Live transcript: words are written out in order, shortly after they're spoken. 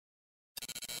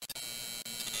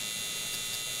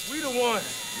We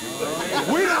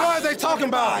the ones they talking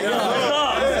about.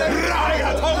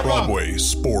 Broadway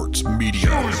Sports Media.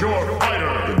 Choose your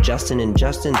fighter. The Justin and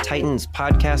Justin Titans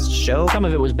podcast show. Some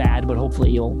of it was bad, but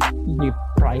hopefully you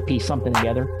probably piece something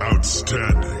together.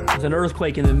 Outstanding. There's an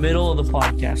earthquake in the middle of the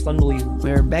podcast. Unbelievable.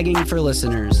 We're begging for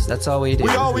listeners. That's all we do.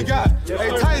 We all we got. Hey,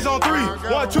 Titans on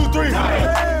 3. 1, 2, 3.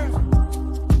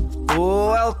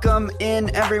 Welcome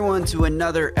in, everyone, to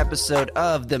another episode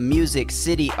of the Music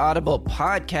City Audible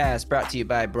podcast, brought to you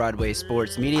by Broadway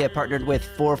Sports Media, partnered with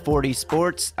 440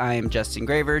 Sports. I am Justin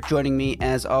Graver. Joining me,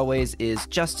 as always, is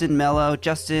Justin Mello.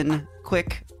 Justin,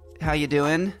 quick, how you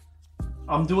doing?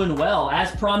 I'm doing well.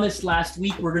 As promised last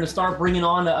week, we're going to start bringing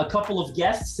on a couple of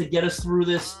guests to get us through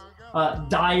this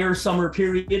dire summer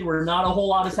period where not a whole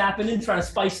lot is happening, trying to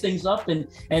spice things up and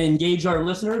engage our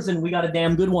listeners, and we got a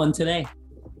damn good one today.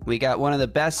 We got one of the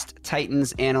best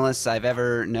Titans analysts I've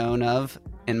ever known of,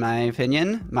 in my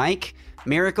opinion, Mike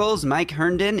Miracles. Mike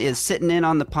Herndon is sitting in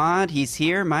on the pod. He's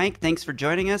here. Mike, thanks for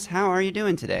joining us. How are you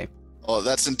doing today? Well,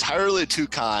 that's entirely too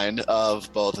kind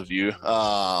of both of you.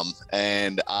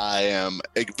 And I am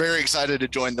very excited to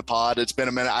join the pod. It's been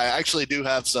a minute. I actually do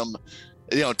have some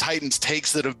Titans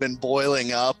takes that have been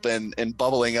boiling up and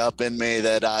bubbling up in me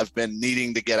that I've been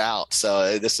needing to get out.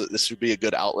 So this should be a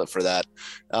good outlet for that.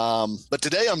 But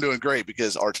today I'm doing great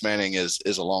because Arch Manning is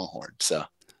a Longhorn. So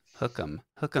hook 'em,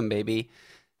 baby.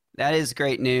 That is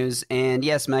great news. And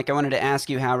yes, Mike, I wanted to ask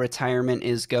you how retirement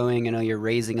is going. I know you're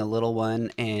raising a little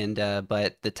one, and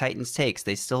but the Titans takes,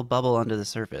 they still bubble under the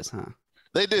surface, huh?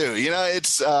 They do.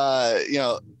 It's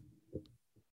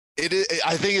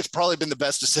I think it's probably been the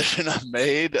best decision I've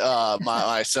made,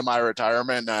 my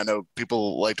semi-retirement. And I know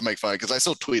people like to make fun because I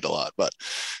still tweet a lot, but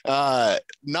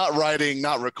not writing,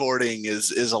 not recording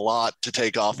is a lot to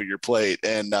take off of your plate.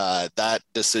 And that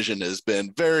decision has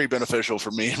been very beneficial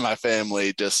for me and my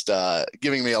family, just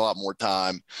giving me a lot more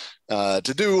time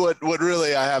to do what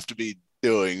really I have to be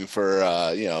doing for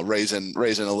raising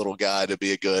a little guy to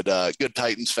be a good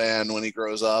Titans fan when he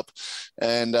grows up,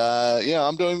 and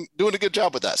I'm doing a good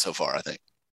job with that so far, I think.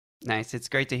 Nice. It's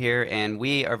great to hear, and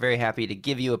we are very happy to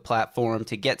give you a platform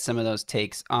to get some of those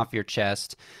takes off your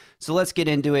chest. So let's get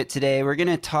into it today. We're going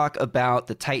to talk about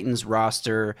the Titans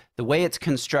roster, the way it's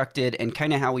constructed, and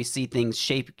kind of how we see things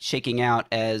shaking out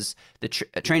as the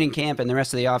training camp and the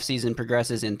rest of the offseason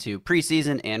progresses into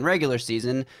preseason and regular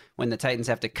season, when the Titans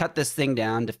have to cut this thing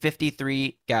down to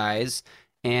 53 guys.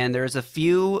 And there's a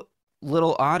few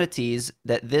little oddities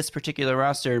that this particular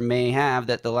roster may have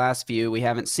that the last few we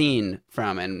haven't seen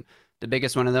from. And the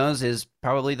biggest one of those is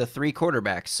probably the 3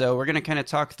 quarterbacks. So we're going to kind of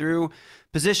talk through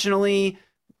positionally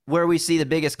where we see the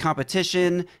biggest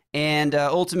competition, and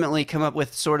ultimately come up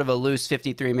with sort of a loose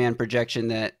 53-man projection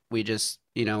that we just,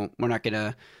 we're not going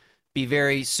to be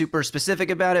very super specific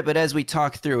about it, but as we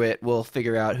talk through it, we'll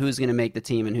figure out who's going to make the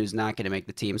team and who's not going to make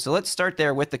the team. So let's start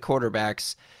there with the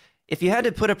quarterbacks. If you had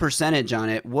to put a percentage on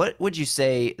it, what would you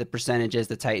say the percentage is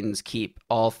the Titans keep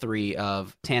all 3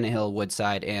 of Tannehill,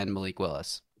 Woodside, and Malik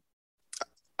Willis?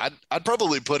 I'd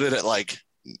probably put it at like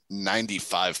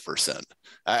 95%.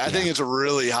 I think it's a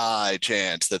really high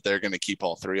chance that they're going to keep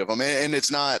all 3 of them. And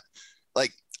it's not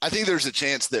like, I think there's a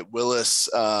chance that Willis,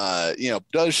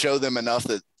 does show them enough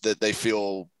that they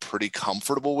feel pretty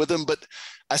comfortable with him. But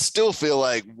I still feel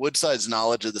like Woodside's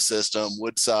knowledge of the system,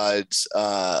 Woodside's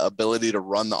ability to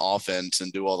run the offense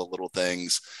and do all the little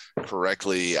things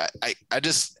correctly.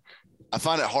 I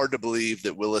find it hard to believe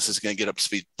that Willis is going to get up to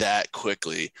speed that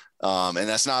quickly. And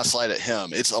that's not a slight at him.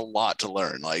 It's a lot to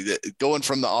learn. Like going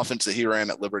from the offense that he ran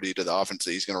at Liberty to the offense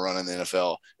that he's going to run in the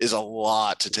NFL is a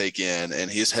lot to take in. And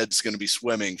his head's going to be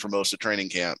swimming for most of training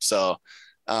camp. So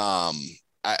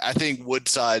I think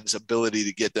Woodside's ability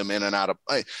to get them in and out of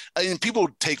I mean, people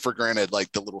take for granted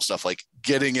like the little stuff like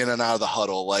getting in and out of the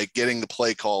huddle, like getting the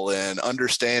play call in,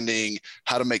 understanding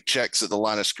how to make checks at the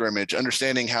line of scrimmage,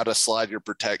 understanding how to slide your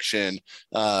protection.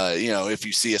 If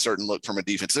you see a certain look from a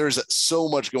defense, there's so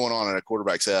much going on in a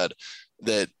quarterback's head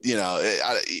that,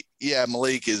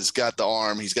 Malik has got the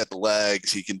arm, he's got the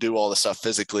legs, he can do all the stuff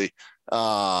physically.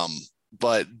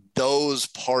 But those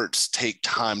parts take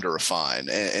time to refine,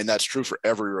 and that's true for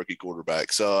every rookie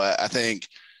quarterback. So I think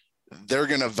they're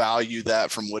going to value that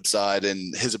from Woodside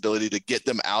and his ability to get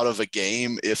them out of a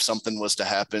game if something was to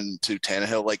happen to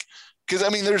Tannehill. Like, because, I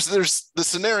mean, there's the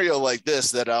scenario like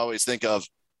this that I always think of,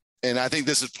 and I think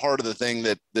this is part of the thing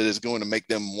that is going to make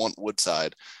them want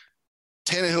Woodside.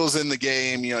 Tannehill's in the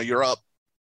game, you're up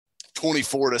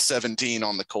 24-17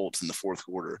 on the Colts in the fourth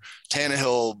quarter.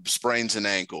 Tannehill sprains an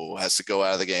ankle, has to go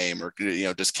out of the game, or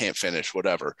just can't finish,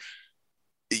 whatever.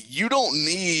 you don't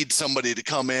need somebody to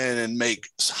come in and make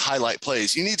highlight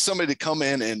plays. You need somebody to come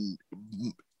in and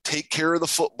take care of the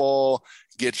football,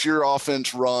 get your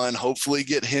offense run, hopefully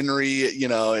get Henry,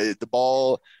 the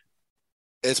ball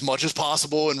as much as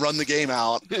possible and run the game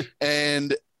out.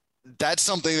 And that's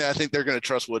something that I think they're going to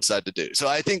trust Woodside to do. So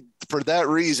I think for that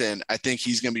reason, I think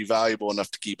he's going to be valuable enough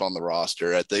to keep on the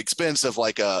roster at the expense of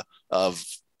of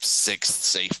sixth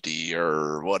safety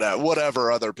or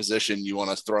whatever other position you want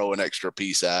to throw an extra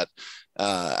piece at.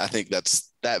 I think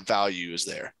that value is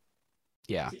there.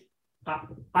 Yeah.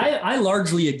 I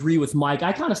largely agree with Mike.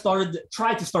 I kind of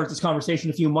tried to start this conversation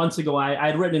a few months ago. I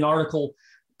had written an article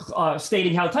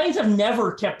stating how Titans have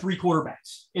never kept three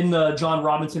quarterbacks in the John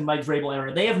Robinson, Mike Vrabel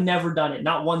era. They have never done it,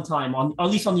 not one time,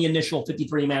 at least on the initial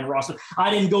 53-man roster.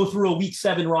 I didn't go through a Week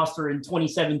 7 roster in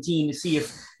 2017 to see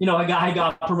if a guy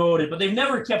got promoted, but they've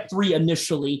never kept three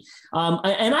initially.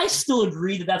 And I still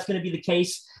agree that that's going to be the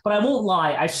case. But I won't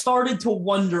lie, I started to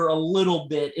wonder a little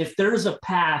bit if there's a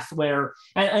path where,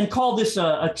 and call this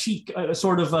a cheat,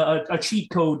 sort of a cheat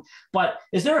code, but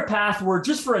is there a path where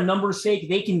just for a number's sake,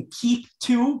 they can keep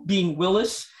two, being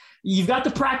Willis? You've got the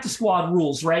practice squad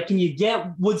rules, right? Can you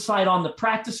get Woodside on the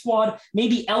practice squad?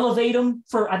 Maybe elevate him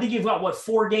I think you've got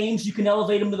 4 games. You can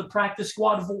elevate him to the practice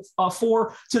squad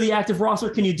 4 to the active roster.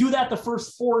 Can you do that the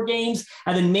first 4 games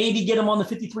and then maybe get him on the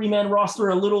 53-man roster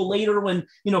a little later when,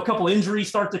 a couple injuries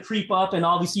start to creep up and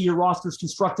obviously your roster is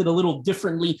constructed a little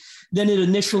differently than it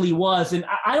initially was. And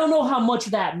I don't know how much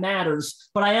that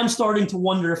matters, but I am starting to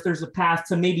wonder if there's a path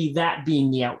to maybe that being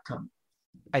the outcome.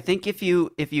 I think if you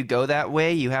go that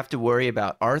way, you have to worry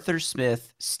about Arthur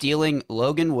Smith stealing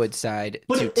Logan Woodside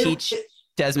to teach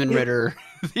Desmond Ridder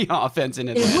the offense in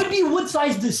Atlanta. It would be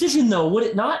Woodside's decision, though, would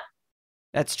it not?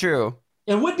 That's true.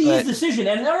 It would be his decision.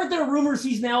 And aren't there rumors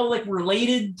he's now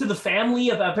related to the family?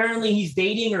 Apparently he's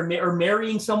dating or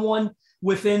marrying someone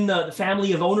within the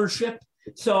family of ownership.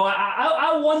 So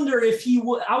I wonder if he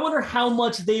would. I wonder how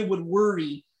much they would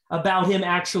worry about him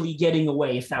actually getting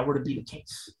away if that were to be the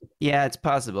case. Yeah, it's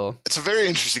possible. It's a very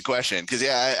interesting question because,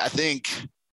 I think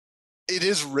it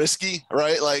is risky,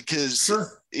 right? Because, sure.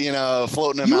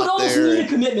 Floating him out there. You would almost need a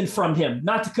commitment from him,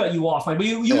 not to cut you off, but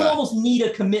you would almost need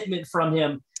a commitment from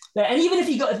him. And even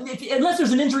unless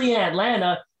there's an injury in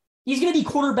Atlanta, he's going to be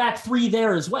quarterback 3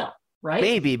 there as well. Right?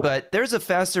 Maybe, but there's a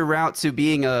faster route to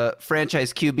being a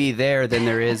franchise QB there than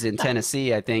there is in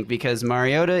Tennessee, I think, because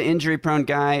Mariota, injury-prone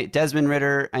guy, Desmond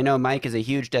Ridder. I know Mike is a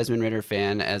huge Desmond Ridder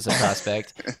fan as a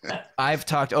prospect. I've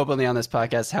talked openly on this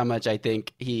podcast how much I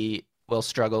think he will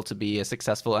struggle to be a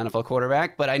successful NFL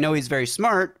quarterback, but I know he's very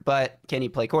smart, but can he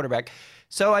play quarterback?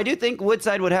 So I do think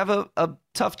Woodside would have a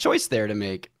tough choice there to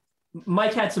make.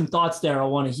 Mike had some thoughts there I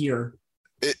want to hear.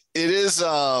 It is,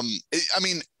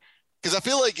 because I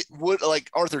feel like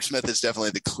Arthur Smith is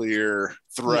definitely the clear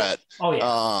threat. Yeah. Oh,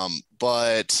 yeah.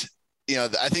 But,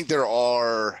 I think there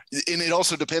are – and it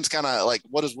also depends kind of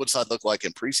what does Woodside look like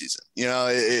in preseason?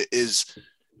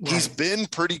 He's been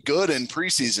pretty good in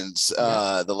preseasons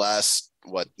the last –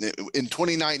 in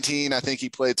 2019, I think he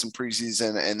played some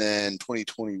preseason, and then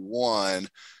 2021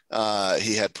 –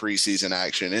 he had preseason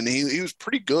action, and he was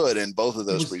pretty good in both of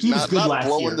those preseasons. Not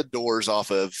blowing the doors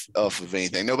off of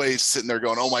anything. Nobody's sitting there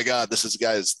going, "Oh my God, this is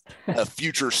guy's a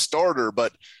future starter."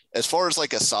 But as far as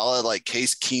a solid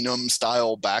Case Keenum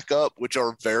style backup, which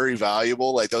are very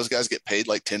valuable, those guys get paid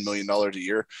 $10 million a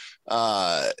year.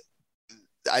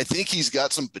 I think he's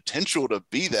got some potential to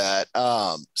be that.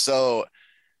 So.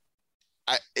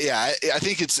 I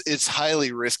think it's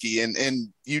highly risky, and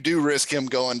you do risk him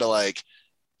going to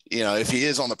if he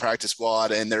is on the practice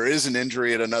squad and there is an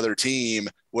injury at another team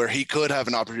where he could have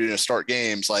an opportunity to start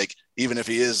games, even if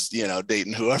he is,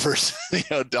 dating whoever's,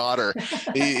 daughter,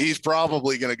 he's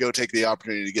probably going to go take the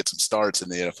opportunity to get some starts in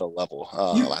the NFL level.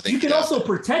 I think you can also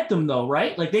protect them though,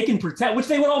 right? They can protect, which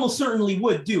they would almost certainly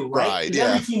would do, right? Yeah,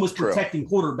 every team was protecting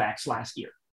quarterbacks last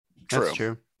year. That's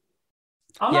true.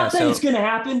 I'm not saying it's going to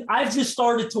happen. I've just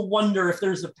started to wonder if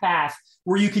there's a path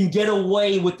where you can get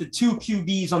away with the 2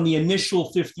 QBs on the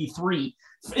initial 53.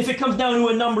 If it comes down to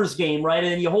a numbers game, right,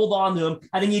 and you hold on to them,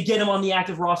 and then you get them on the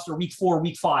active roster week 4,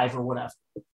 week 5, or whatever.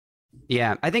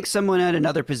 Yeah, I think someone at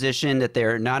another position that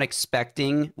they're not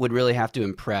expecting would really have to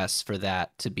impress for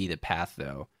that to be the path,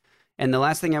 though. And the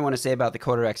last thing I want to say about the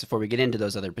quarterbacks before we get into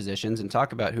those other positions and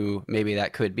talk about who maybe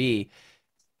that could be,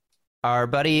 our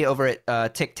buddy over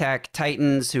at Tic Tac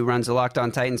Titans, who runs the Locked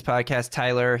On Titans podcast,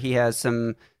 Tyler, he has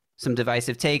some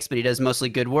divisive takes, but he does mostly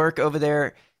good work over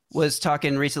there, was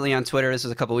talking recently on Twitter, this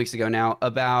was a couple weeks ago now,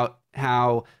 about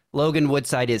how Logan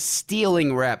Woodside is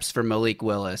stealing reps from Malik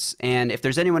Willis. And if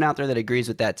there's anyone out there that agrees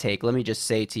with that take, let me just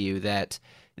say to you that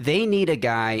they need a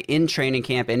guy in training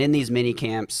camp and in these mini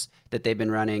camps that they've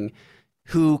been running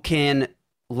who can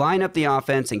line up the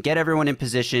offense and get everyone in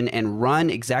position and run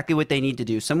exactly what they need to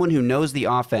do. Someone who knows the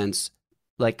offense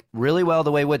like really well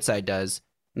the way Woodside does,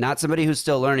 not somebody who's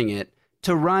still learning it,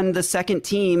 to run the second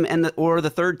team or the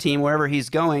third team wherever he's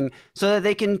going so that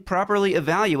they can properly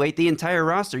evaluate the entire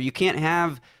roster. You can't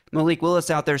have Malik Willis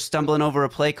out there stumbling over a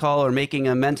play call or making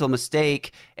a mental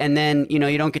mistake, and then, you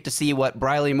don't get to see what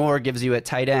Briley Moore gives you at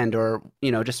tight end or,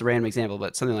 just a random example,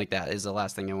 but something like that is the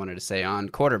last thing I wanted to say on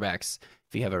quarterbacks.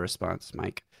 If you have a response,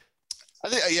 Mike. I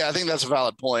think that's a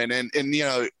valid point. And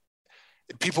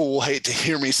people will hate to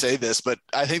hear me say this, but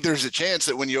I think there's a chance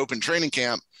that when you open training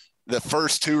camp, the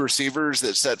first two receivers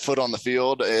that set foot on the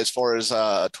field as far as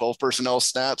 12 personnel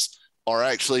snaps are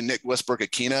actually Nick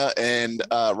Westbrook-Akina and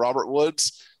Robert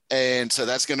Woods. And so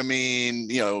that's going to mean,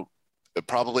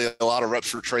 probably a lot of reps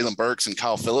for Treylon Burks and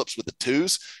Kyle Phillips with the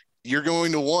twos. You're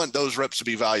going to want those reps to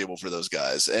be valuable for those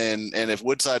guys. And if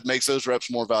Woodside makes those reps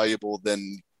more valuable,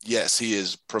 then yes, he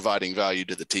is providing value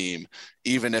to the team,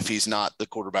 even if he's not the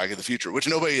quarterback of the future, which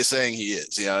nobody is saying he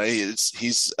is.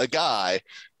 He's a guy,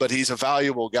 but he's a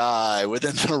valuable guy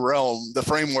within the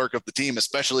framework of the team,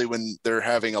 especially when they're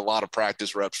having a lot of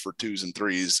practice reps for 2s and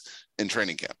 3s in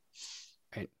training camp.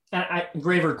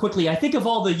 Graver, quickly, I think of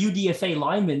all the UDFA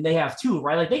linemen they have too,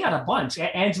 right? Like they got a bunch.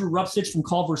 Andrew Rupsich from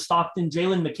Culver Stockton,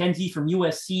 Jalen McKenzie from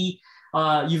USC.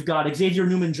 You've got Xavier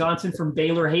Newman-Johnson from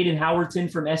Baylor, Hayden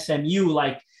Howerton from SMU.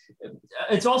 Like,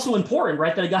 it's also important,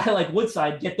 right, that a guy like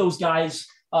Woodside get those guys,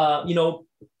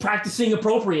 practicing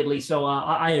appropriately. So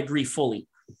I agree fully.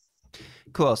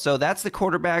 Cool. So that's the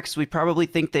quarterbacks. We probably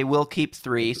think they will keep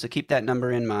 3, so keep that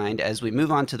number in mind as we move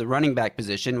on to the running back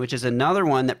position, which is another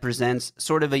one that presents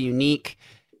sort of a unique,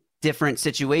 different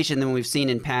situation than we've seen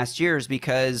in past years,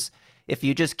 because if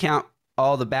you just count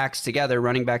all the backs together,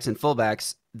 running backs and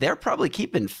fullbacks, they're probably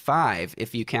keeping 5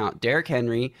 if you count Derrick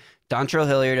Henry, Dontrell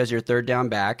Hilliard as your third down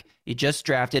back. You just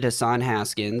drafted Hassan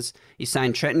Haskins. You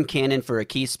signed Trenton Cannon for a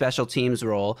key special teams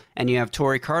role, and you have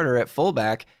Torrey Carter at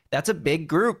fullback. That's a big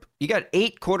group. You got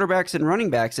 8 quarterbacks and running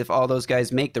backs if all those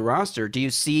guys make the roster. Do you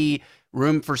see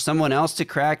room for someone else to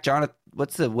crack?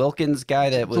 What's the Wilkins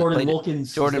guy that was Jordan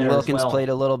Wilkins? Jordan Wilkins played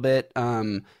a little bit.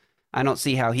 I don't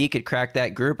see how he could crack that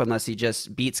group unless he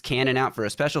just beats Cannon out for a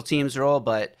special teams role.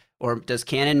 Or does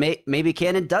Cannon maybe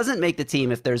Cannon doesn't make the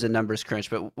team if there's a numbers crunch?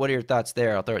 But what are your thoughts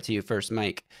there? I'll throw it to you first,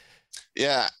 Mike.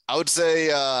 Yeah, I would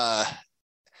say,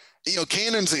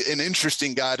 Cannon's an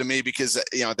interesting guy to me because,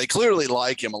 they clearly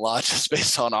like him a lot just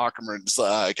based on Ackerman's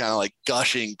kind of like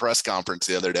gushing press conference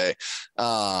the other day.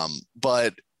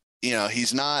 But,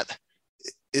 he's not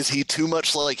 – is he too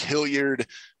much like Hilliard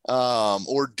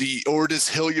or does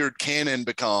Hilliard Cannon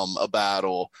become a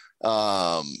battle,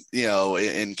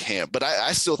 in camp? But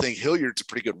I still think Hilliard's a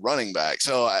pretty good running back.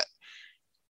 So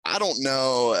I don't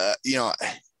know,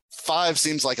 5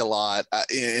 seems like a lot.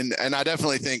 And I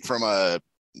definitely think from a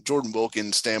Jordan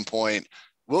Wilkins standpoint,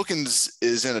 Wilkins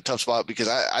is in a tough spot because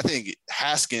I think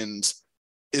Haskins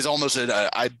is almost an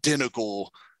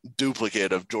identical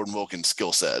duplicate of Jordan Wilkins'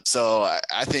 skill set. So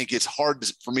I think it's hard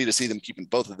for me to see them keeping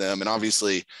both of them. And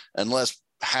obviously, unless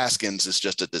Haskins is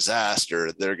just a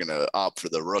disaster, they're going to opt for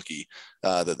the rookie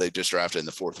that they just drafted in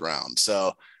the 4th round.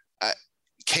 So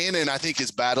Cannon, I think,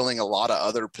 is battling a lot of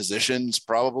other positions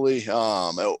probably,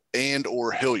 and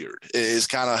or Hilliard is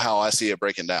kind of how I see it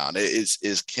breaking down.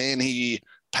 Can he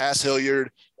pass Hilliard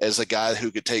as a guy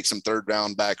who could take some 3rd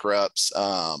round back reps,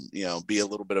 be a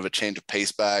little bit of a change of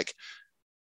pace back,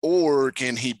 or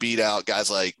can he beat out guys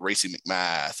like Racey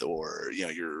McMath or,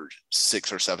 your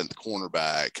 6th or 7th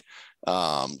cornerback,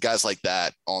 guys like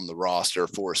that on the roster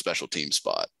for a special team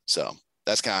spot? So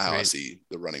that's kind of how I see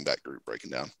the running back group breaking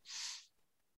down.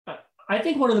 I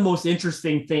think one of the most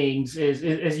interesting things is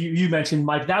as you mentioned,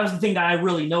 Mike, that was the thing that I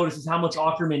really noticed is how much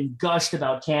Ackerman gushed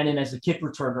about Cannon as a kick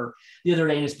returner the other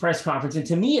day in his press conference. And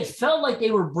to me, it felt like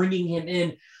they were bringing him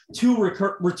in to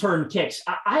return kicks.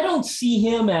 I don't see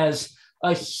him as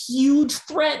a huge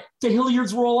threat to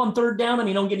Hilliard's role on 3rd down. I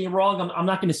mean, don't get me wrong. I'm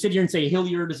not going to sit here and say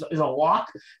Hilliard is a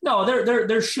lock. No,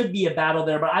 there should be a battle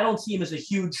there, but I don't see him as a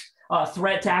huge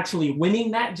threat to actually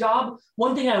winning that job.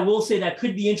 One thing I will say that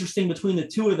could be interesting between the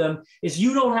two of them is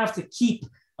you don't have to keep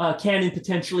Cannon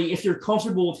potentially if you're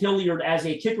comfortable with Hilliard as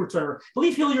a kick returner. I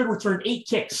believe Hilliard returned 8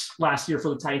 kicks last year for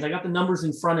the Titans. I got the numbers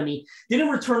in front of me. Didn't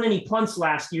return any punts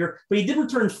last year, but he did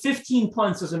return 15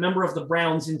 punts as a member of the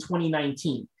Browns in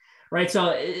 2019. right?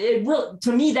 So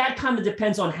to me, that kind of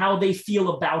depends on how they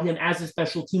feel about him as a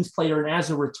special teams player and as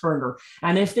a returner.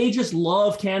 And if they just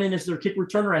love Cannon as their kick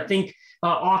returner, I think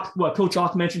Coach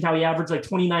Ock mentioned how he averaged like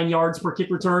 29 yards per kick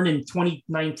return in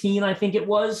 2019, I think it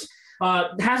was.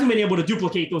 Hasn't been able to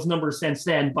duplicate those numbers since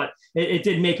then, but it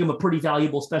did make him a pretty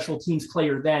valuable special teams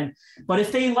player then. But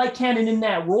if they like Cannon in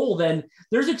that role, then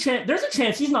there's a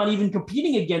chance he's not even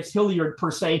competing against Hilliard per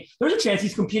se. There's a chance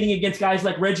he's competing against guys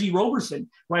like Reggie Roberson,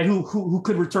 right, who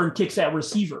could return kicks at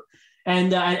receiver.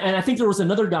 And I think there was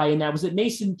another guy in that. Was it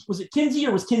Mason? Was it Kinsey,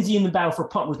 or was Kinsey in the battle for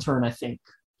punt return? I think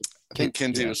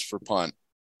Kinsey was for punt.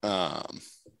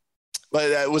 But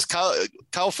it was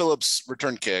Kyle Phillips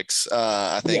returned kicks.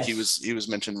 I think yes. he was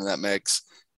mentioned in that mix.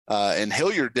 And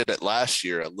Hilliard did it last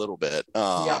year a little bit.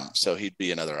 So he'd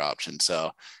be another option.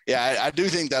 So yeah, I do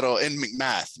think that'll, and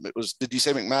McMath, did you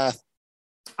say McMath?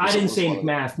 I didn't say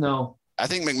McMath, no. I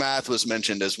think McMath was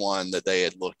mentioned as one that they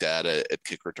had looked at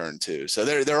kick return too. So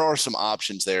there are some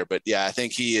options there, but yeah, I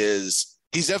think he's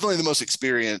definitely the most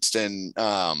experienced, and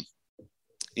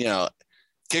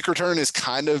kick return has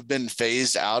kind of been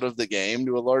phased out of the game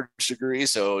to a large degree.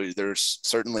 So there's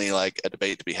certainly like a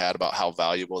debate to be had about how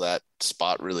valuable that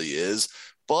spot really is.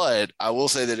 But I will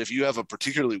say that if you have a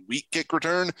particularly weak kick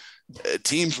return,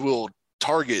 teams will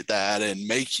target that and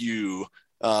make you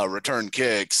return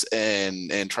kicks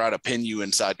and try to pin you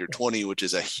inside your 20, which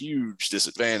is a huge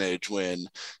disadvantage when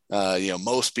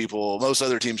most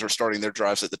other teams are starting their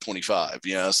drives at the 25.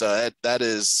 So that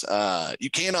is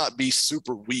you cannot be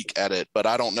super weak at it, but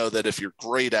I don't know that if you're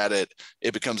great at it,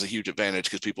 it becomes a huge advantage,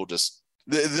 because people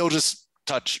they'll just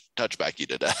touch back you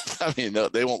to death. I mean,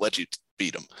 they won't let you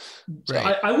beat them. So.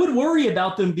 Right. I would worry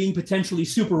about them being potentially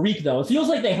super weak, though. It feels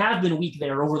like they have been weak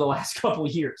there over the last couple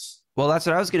of years. Well, that's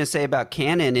what I was going to say about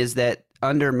Cannon, is that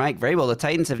under Mike Vrabel, the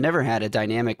Titans have never had a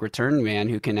dynamic return man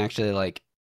who can actually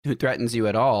who threatens you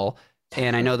at all.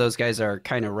 And I know those guys are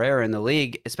kind of rare in the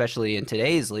league, especially in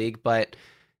today's league, but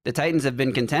the Titans have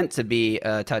been content to be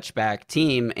a touchback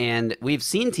team. And we've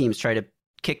seen teams try to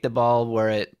kick the ball where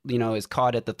it, is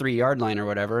caught at the 3-yard line or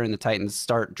whatever, and the Titans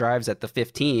start drives at the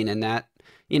 15, and that,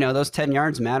 those 10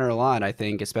 yards matter a lot, I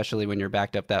think, especially when you're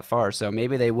backed up that far. So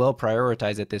maybe they will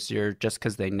prioritize it this year just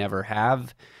because they never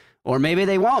have, or maybe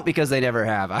they won't because they never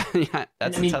have.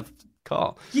 That's a tough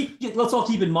call. Let's all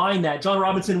keep in mind that John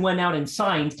Robinson went out and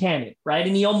signed Cannon, right?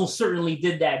 And he almost certainly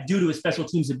did that due to his special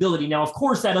teams ability. Now, of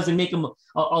course, that doesn't make him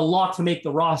a lot to make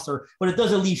the roster, but it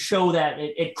does at least show that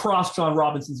it crossed John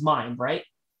Robinson's mind, right?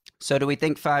 So do we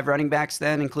think 5 running backs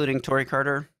then, including Torrey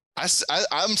Carter?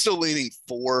 I'm still leaning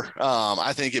 4.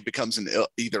 I think it becomes an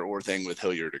either or thing with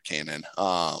Hilliard or Cannon.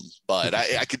 But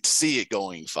I could see it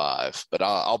going 5, but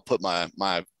I'll put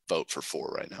my vote for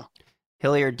 4 right now.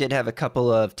 Hilliard did have a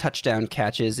couple of touchdown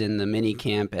catches in the mini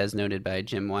camp, as noted by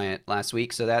Jim Wyatt last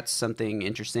week. So that's something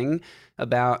interesting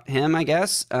about him, I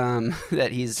guess,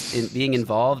 that he's being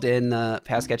involved in the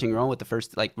pass catching role with the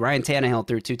first, Ryan Tannehill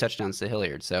threw 2 touchdowns to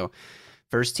Hilliard. So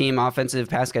first team offensive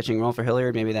pass catching role for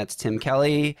Hilliard. Maybe that's Tim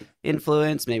Kelly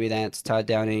influence. Maybe that's Todd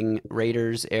Downing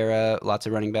Raiders era, lots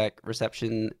of running back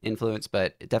reception influence,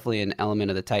 but definitely an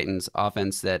element of the Titans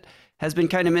offense that has been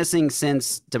kind of missing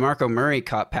since DeMarco Murray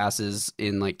caught passes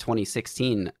in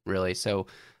 2016, really. So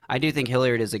I do think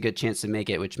Hilliard is a good chance to make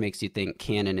it, which makes you think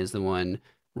Cannon is the one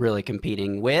really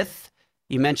competing with.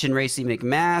 You mentioned Racey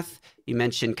McMath. You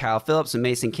mentioned Kyle Phillips and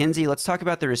Mason Kinsey. Let's talk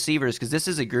about the receivers, because this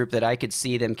is a group that I could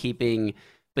see them keeping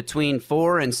between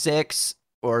 4 and 6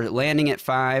 or landing at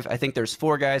 5. I think there's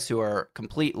 4 guys who are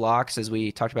complete locks, as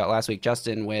we talked about last week,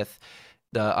 Justin, with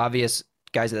the obvious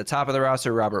guys at the top of the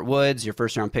roster: Robert Woods, your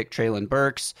first-round pick, Treylon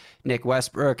Burks. Nick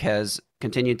Westbrook has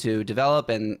continued to develop,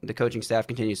 and the coaching staff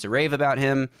continues to rave about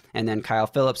him. And then Kyle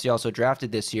Phillips, you also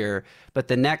drafted this year. But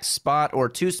the next spot or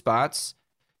 2 spots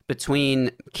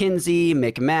between Kinsey,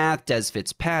 McMath, Des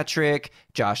Fitzpatrick,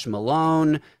 Josh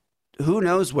Malone, who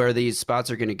knows where these spots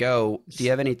are going to go? Do you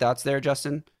have any thoughts there,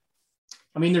 Justin?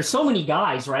 I mean, there's so many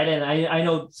guys, right? And I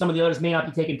know some of the others may not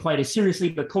be taken quite as seriously,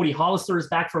 but Cody Hollister is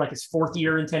back for his 4th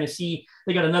year in Tennessee.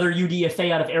 They got another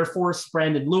UDFA out of Air Force,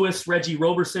 Brandon Lewis, Reggie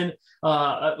Roberson,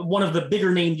 one of the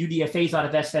bigger named UDFAs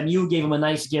out of SMU, gave him a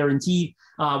nice guarantee,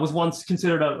 was once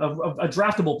considered a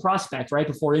draftable prospect, right?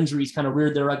 Before injuries kind of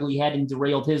reared their ugly head and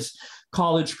derailed his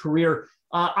college career.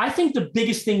 I think the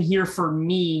biggest thing here for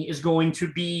me is going to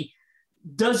be,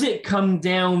 does it come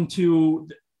down to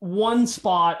one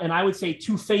spot, and I would say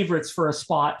 2 favorites for a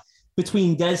spot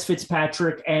between Des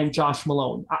Fitzpatrick and Josh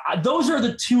Malone? Those are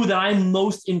the 2 that I'm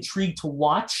most intrigued to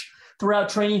watch throughout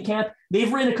training camp.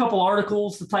 They've written a couple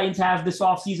articles, the Titans have, this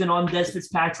offseason on Des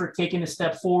Fitzpatrick taking a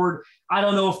step forward. I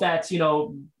don't know if that's,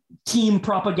 team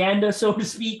propaganda, so to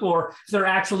speak, or if they're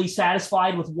actually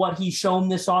satisfied with what he's shown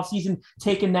this offseason,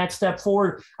 taking that step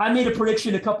forward. I made a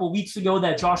prediction a couple of weeks ago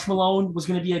that Josh Malone was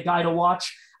going to be a guy to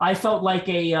watch. I felt like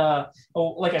a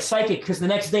psychic, because the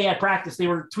next day at practice, they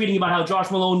were tweeting about how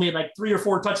Josh Malone made like 3 or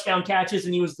 4 touchdown catches,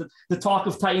 and he was the talk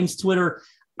of Titans Twitter.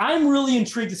 I'm really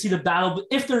intrigued to see the battle,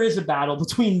 if there is a battle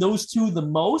between those two the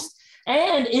most.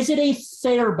 And is it a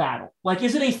fair battle? Like,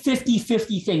 is it a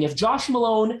 50-50 thing? If Josh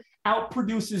Malone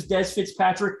outproduces Dez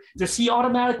Fitzpatrick, does he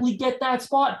automatically get that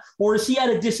spot? Or is he at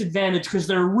a disadvantage because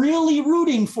they're really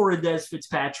rooting for a Dez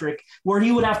Fitzpatrick where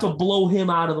he would have to blow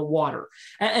him out of the water?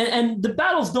 And the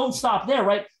battles don't stop there,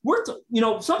 right?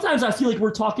 Sometimes I feel like we're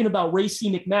talking about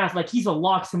Racey McMath like he's a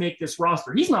lock to make this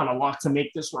roster. He's not a lock to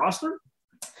make this roster.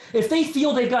 If they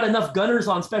feel they've got enough gunners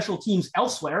on special teams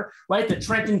elsewhere, right, the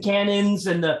Trenton Cannons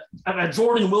and the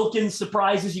Jordan Wilkins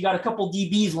surprises, you got a couple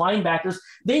DBs, linebackers,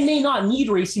 they may not need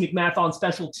Racey McMath on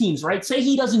special teams, right? Say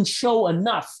he doesn't show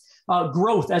enough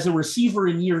growth as a receiver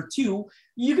in year 2,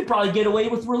 you could probably get away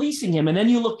with releasing him. And then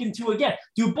you look into, again,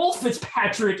 do both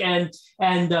Fitzpatrick and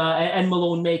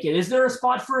Malone make it? Is there a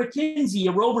spot for a Kinsey,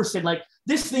 a Roberson? Like,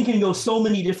 this thing can go so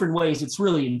many different ways. It's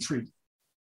really intriguing.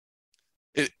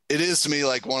 It is to me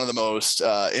like one of the most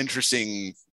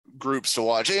interesting groups to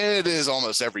watch, and it is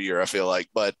almost every year, I feel like.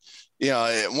 But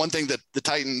one thing that the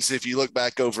Titans, if you look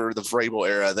back over the Vrabel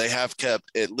era, they have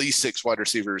kept at least 6 wide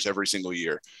receivers every single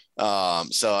year.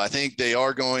 So I think they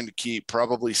are going to keep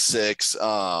probably 6,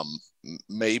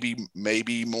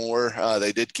 maybe more.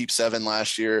 They did keep 7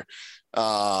 last year.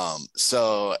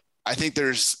 So I think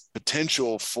there's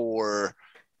potential for,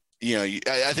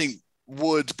 I think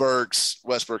Woods, Burks,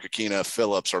 Westbrook, Akina,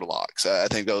 Phillips are locks. I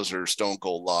think those are stone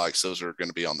cold locks. Those are going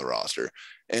to be on the roster.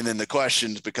 And then the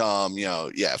questions become,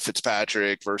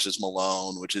 Fitzpatrick versus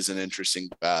Malone, which is an interesting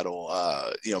battle.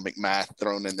 McMath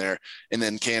thrown in there. And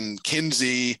then can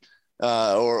Kinsey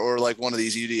or like one of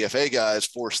these UDFA guys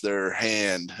force their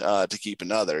hand to keep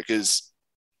another? Because,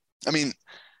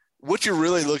 what you're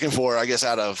really looking for, I guess,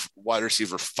 out of wide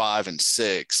receiver 5 and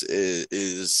 6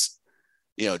 is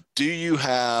do you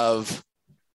have,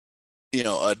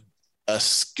 a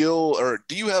skill, or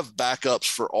do you have backups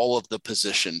for all of the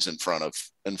positions in front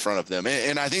of them?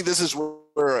 And I think this is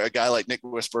where a guy like Nick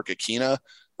Westbrook-Ikhine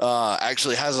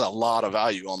actually has a lot of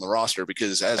value on the roster,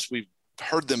 because as we've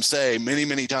heard them say many,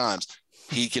 many times,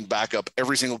 he can back up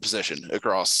every single position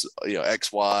across,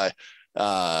 X, Y,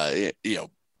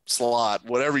 slot,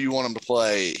 whatever you want him to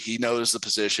play. He knows the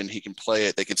position. He can play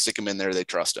it. They can stick him in there. They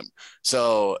trust him.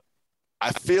 So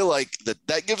I feel like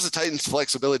that gives the Titans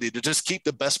flexibility to just keep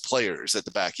the best players at the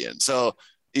back end. So,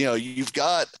 you've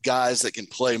got guys that can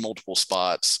play multiple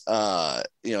spots,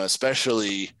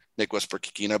 especially Nick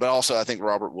Westbrook-Ikhine, but also I think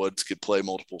Robert Woods could play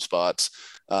multiple spots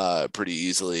pretty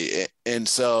easily. And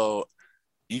so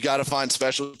you got to find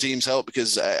special teams help,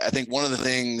 because I think one of the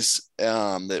things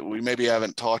that we maybe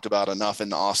haven't talked about enough in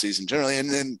the offseason generally, and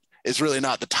then it's really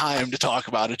not the time to talk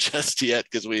about it just yet,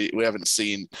 because we haven't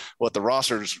seen what the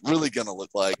roster is really going to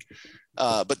look like.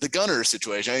 But the gunner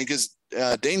situation, because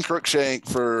Dane Cruikshank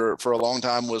for a long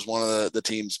time was one of the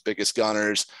team's biggest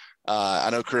gunners. I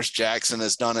know Chris Jackson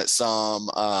has done it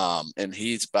some, and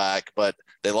he's back, but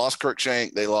they lost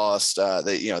Cruikshank. They lost,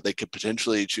 they could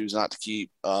potentially choose not to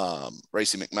keep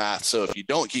Racey McMath. So if you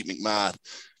don't keep McMath,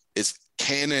 is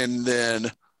Cannon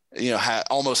then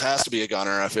almost has to be a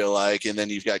gunner, I feel like. And then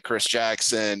you've got Chris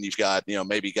Jackson, you've got,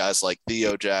 maybe guys like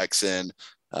Theo Jackson,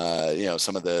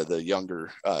 some of the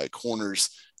younger corners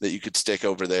that you could stick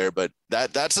over there. But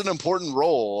that's an important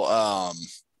role,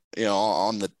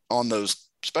 on those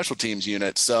special teams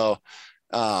units. So,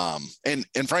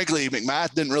 and frankly,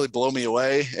 McMath didn't really blow me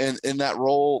away in that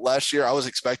role last year. I was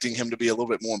expecting him to be a little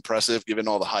bit more impressive, given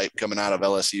all the hype coming out of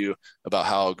LSU about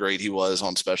how great he was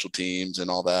on special teams and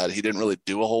all that. He didn't really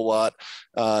do a whole lot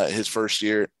his first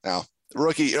year. Now,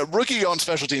 rookie on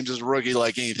special teams is a rookie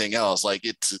like anything else. Like,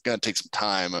 it's going to take some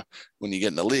time when you get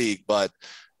in the league, but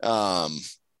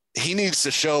he needs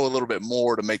to show a little bit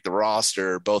more to make the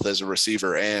roster, both as a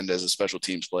receiver and as a special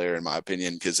teams player, in my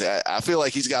opinion, because I feel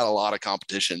like he's got a lot of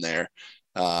competition there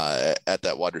at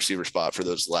that wide receiver spot for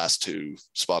those last 2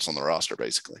 spots on the roster,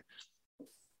 basically.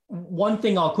 One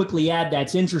thing I'll quickly add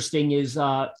that's interesting is,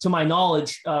 to my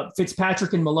knowledge,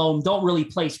 Fitzpatrick and Malone don't really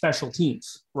play special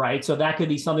teams, right? So that could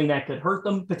be something that could hurt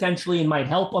them potentially and might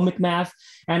help a McMath.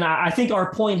 And I think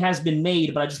our point has been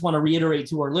made, but I just want to reiterate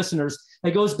to our listeners,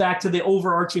 it goes back to the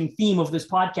overarching theme of this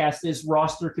podcast is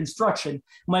roster construction.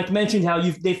 Mike mentioned how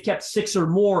they've kept 6 or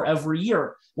more every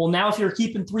year. Well, now if you're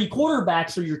keeping 3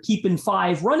 quarterbacks or you're keeping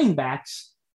 5 running backs,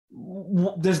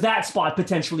 does that spot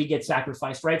potentially get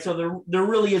sacrificed, right? So there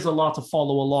really is a lot to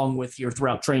follow along with here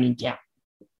throughout training camp.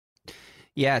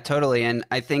 Yeah, totally. And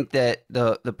I think that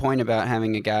the point about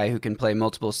having a guy who can play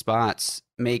multiple spots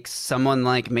makes someone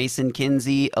like Mason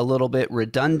Kinsey a little bit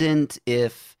redundant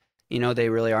if, they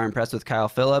really are impressed with Kyle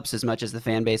Phillips as much as the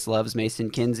fan base loves Mason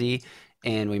Kinsey.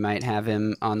 And we might have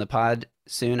him on the pod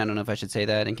soon. I don't know if I should say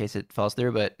that in case it falls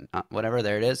through, but whatever,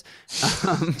 there it is.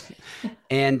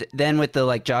 And then with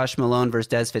the Josh Malone versus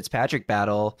Des Fitzpatrick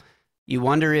battle, you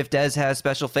wonder if Des has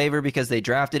special favor because they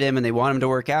drafted him and they want him to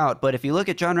work out. But if you look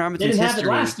at John Robinson's history, history,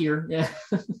 have it last year. Yeah.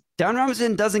 John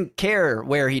Robinson doesn't care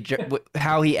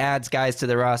how he adds guys to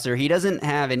the roster. He doesn't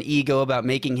have an ego about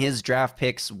making his draft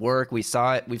picks work. We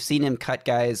saw it. We've seen him cut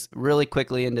guys really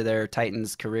quickly into their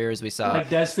Titans careers. We saw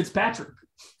like Des Fitzpatrick.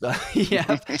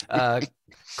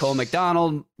 Cole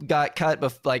McDonald got cut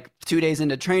 2 days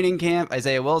into training camp.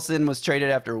 Isaiah Wilson was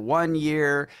traded after 1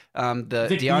 year. DeAndre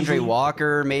Beasley.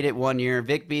 Walker made it 1 year.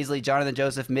 Vic Beasley, Jonathan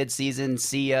Joseph midseason.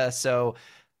 See ya. So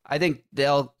I think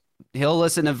he'll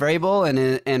listen to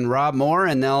Vrabel and Rob Moore,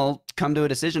 and they'll come to a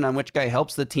decision on which guy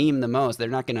helps the team the most. They're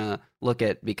not going to look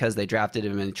at because they drafted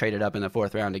him and traded up in the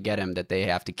 4th round to get him that they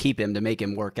have to keep him to make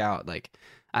him work out.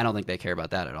 I don't think they care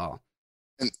about that at all.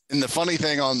 And the funny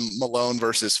thing on Malone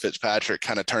versus Fitzpatrick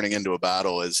kind of turning into a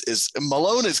battle is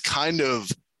Malone is kind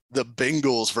of the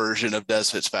Bengals version of Des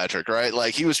Fitzpatrick, right?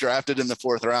 He was drafted in the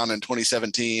 4th round in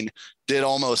 2017, did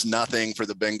almost nothing for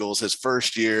the Bengals his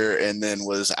first year, and then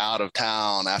was out of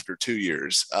town after 2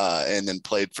 years, and then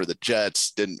played for the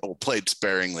Jets, played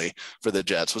sparingly for the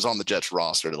Jets, was on the Jets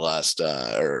roster the last,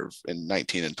 in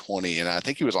 19 and 20. And I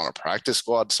think he was on a practice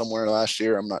squad somewhere last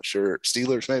year. I'm not sure.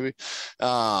 Steelers maybe.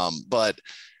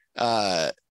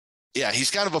 Yeah,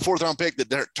 he's kind of a 4th round pick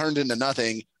that turned into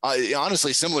nothing.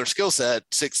 Honestly, similar skill set,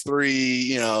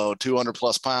 6'3", 200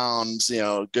 plus pounds,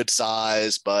 good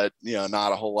size, but,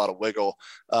 not a whole lot of wiggle.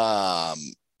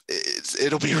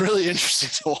 It'll be really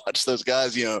interesting to watch those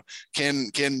guys.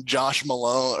 Can Josh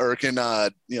Malone or can,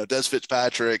 Des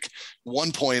Fitzpatrick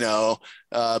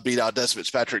 1.0 beat out Des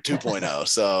Fitzpatrick 2.0.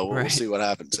 So we'll see what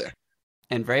happens there.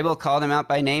 And Vrabel called him out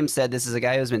by name, said this is a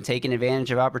guy who's been taking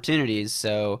advantage of opportunities.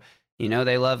 So,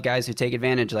 they love guys who take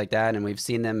advantage like that, and we've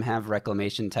seen them have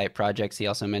reclamation-type projects. He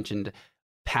also mentioned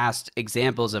past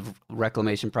examples of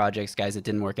reclamation projects, guys that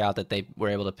didn't work out that they were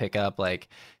able to pick up, like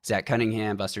Zach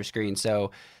Cunningham, Buster Skrine.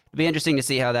 So it'll be interesting to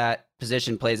see how that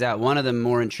position plays out. One of the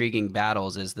more intriguing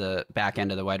battles is the back end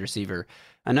of the wide receiver.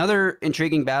 Another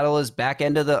intriguing battle is back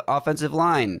end of the offensive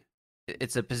line.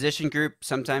 It's a position group.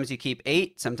 Sometimes you keep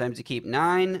 8, sometimes you keep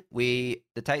 9. The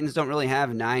Titans don't really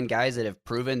have 9 guys that have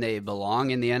proven they belong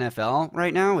in the NFL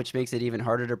right now, which makes it even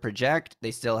harder to project.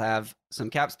 They still have some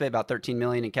cap space, about $13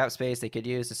 million in cap space they could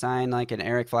use to sign like an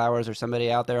Eric Flowers or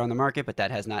somebody out there on the market, but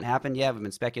that has not happened yet. We've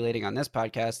been speculating on this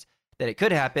podcast that it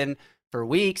could happen for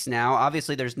weeks now.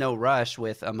 Obviously, there's no rush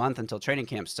with a month until training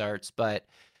camp starts, but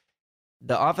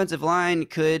the offensive line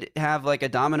could have a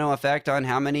domino effect on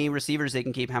how many receivers they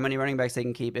can keep, how many running backs they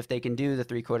can keep, if they can do the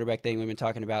 3 quarterback thing we've been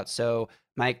talking about. So,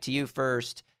 Mike, to you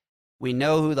first, we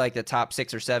know who the top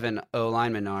 6 or 7 O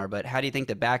linemen are, but how do you think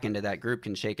the back end of that group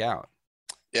can shake out?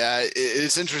 Yeah,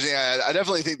 it's interesting. I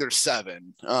definitely think there's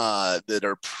 7 that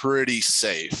are pretty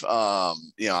safe.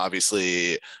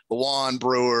 Obviously, Lawan,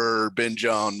 Brewer, Ben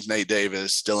Jones, Nate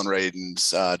Davis, Dylan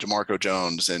Radins, Jamarco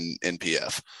Jones, and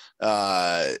NPF.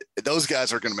 Those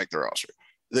guys are going to make the roster.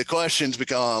 The questions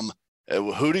become,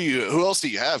 who else do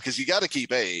you have? Because you got to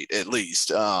keep 8 at least.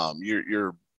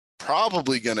 You're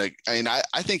probably going to.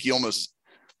 I think you almost.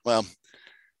 Well,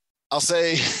 I'll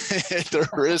say at the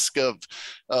risk of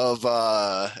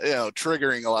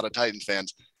triggering a lot of Titans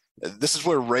fans, this is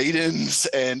where Radins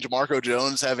and Jamarco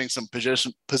Jones having some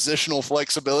positional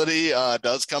flexibility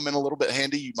does come in a little bit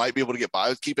handy. You might be able to get by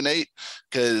with keeping 8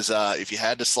 because if you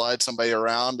had to slide somebody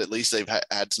around, at least they've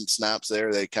had some snaps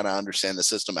there. They kind of understand the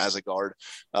system as a guard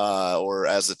or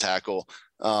as a tackle.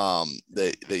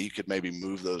 That you could maybe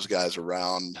move those guys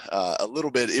around a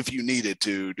little bit if you needed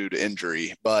to due to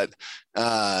injury. But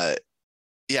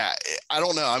yeah, I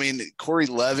don't know. Corey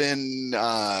Levin,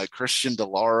 Christian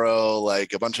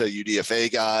DeLauro, a bunch of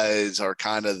UDFA guys are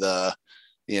kind of the,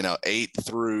 8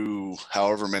 through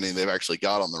however many they've actually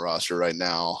got on the roster right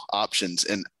now options.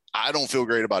 And I don't feel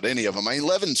great about any of them.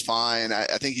 Levin's fine. I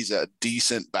think he's a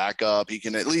decent backup. He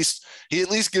at least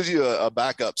gives you a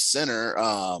backup center,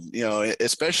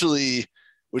 especially,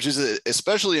 which is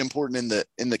especially important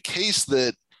in the case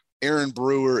that Aaron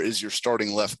Brewer is your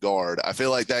starting left guard. I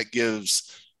feel like that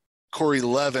gives Corey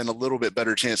Levin a little bit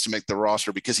better chance to make the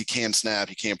roster because he can snap,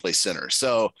 he can play center.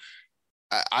 So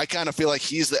I kind of feel like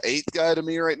he's the eighth guy to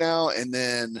me right now. And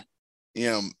then,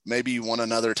 maybe you want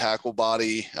another tackle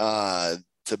body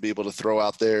to be able to throw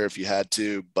out there if you had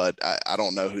to, but I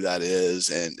don't know who that is.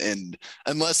 And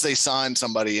unless they sign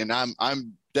somebody, and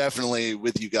I'm definitely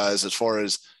with you guys as far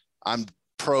as I'm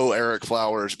pro Eric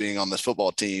Flowers being on this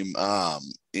football team.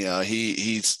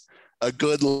 He's a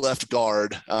good left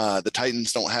guard. The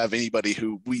Titans don't have anybody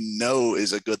who we know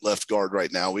is a good left guard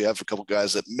right now. We have a couple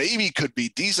guys that maybe could be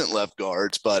decent left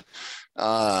guards, but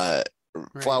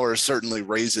Flowers certainly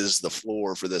raises the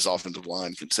floor for this offensive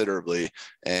line considerably.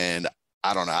 And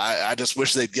I don't know. I just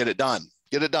wish they'd get it done.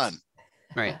 Get it done.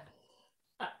 Right.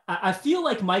 I feel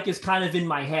like Mike is kind of in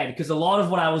my head because a lot of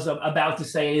what I was about to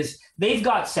say is they've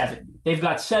got seven. They've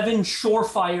got seven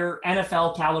surefire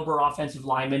NFL caliber offensive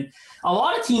linemen. A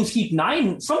lot of teams keep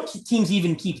 9. Some teams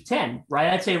even keep 10,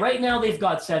 right? I'd say right now they've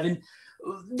got 7.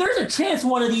 There's a chance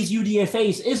one of these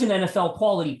UDFAs is an NFL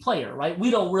quality player, right? We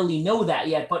don't really know that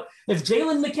yet. But if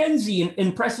Jalen McKenzie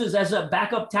impresses as a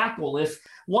backup tackle, if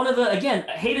one of the, again,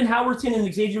 Hayden Howerton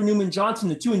and Xavier Newman-Johnson,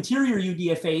 the 2 interior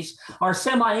UDFAs, are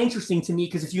semi-interesting to me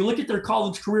because if you look at their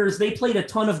college careers, they played a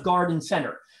ton of guard and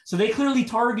center. So they clearly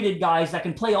targeted guys that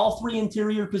can play all 3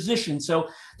 interior positions. So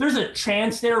there's a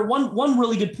chance there. One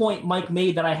really good point Mike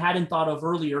made that I hadn't thought of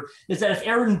earlier is that if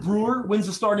Aaron Brewer wins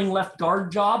the starting left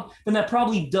guard job, then that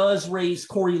probably does raise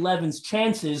Corey Levin's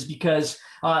chances because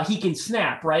he can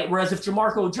snap, right? Whereas if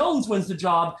Jamarco Jones wins the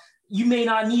job, you may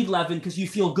not need Levin because you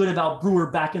feel good about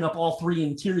Brewer backing up all 3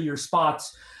 interior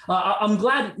spots. I'm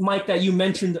glad, Mike, that you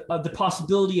mentioned the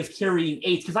possibility of carrying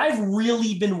 8 because I've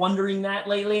really been wondering that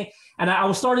lately. And I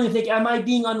was starting to think, am I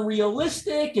being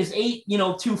unrealistic? Is 8,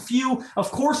 too few?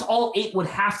 Of course, all 8 would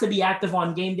have to be active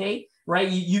on game day, right?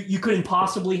 You couldn't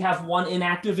possibly have 1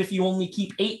 inactive if you only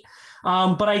keep 8.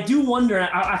 But I do wonder,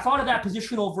 I thought of that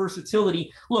positional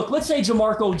versatility. Look, let's say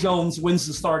Jamarco Jones wins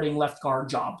the starting left guard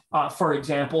job, for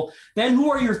example. Then who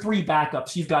are your 3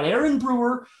 backups? You've got Aaron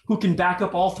Brewer, who can back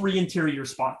up all 3 interior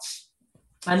spots.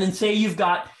 And then say you've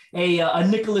got a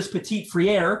Nicholas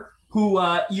Petit-Frere, who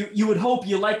you would hope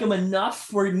you like him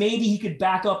enough where maybe he could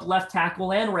back up left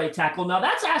tackle and right tackle. Now,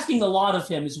 that's asking a lot of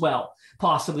him as well.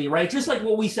 Possibly, right? Just like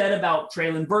what we said about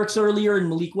Traylon Burks earlier and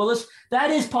Malik Willis, that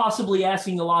is possibly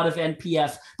asking a lot of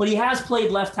NPF, but he has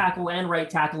played left tackle and right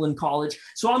tackle in college.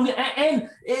 So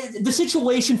the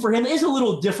situation for him is a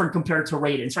little different compared to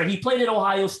Radens, right? He played at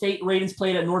Ohio State. Radens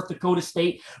played at North Dakota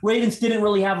State. Radens didn't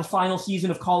really have a final season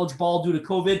of college ball due to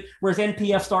COVID, whereas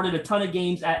NPF started a ton of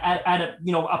games at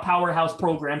a powerhouse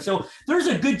program. So there's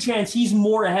a good chance he's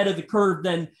more ahead of the curve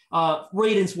than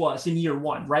Radens was in year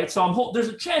 1, right? So there's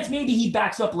a chance maybe he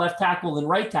backs up left tackle and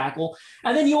right tackle,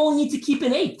 and then you only need to keep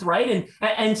an 8th, right?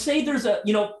 And say there's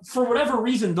for whatever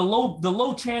reason, the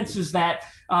low chances that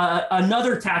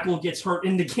another tackle gets hurt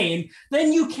in the game,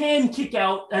 then you can kick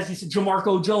out, as you said,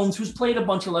 Jamarco Jones, who's played a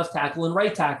bunch of left tackle and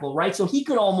right tackle, right? So he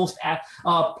could almost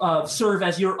serve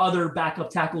as your other backup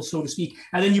tackle, so to speak.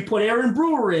 And then you put Aaron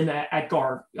Brewer in at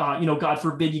guard. God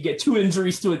forbid you get 2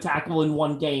 injuries to a tackle in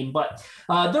 1 game. But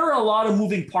there are a lot of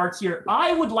moving parts here.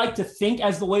 I would like to think,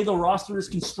 as the way the roster is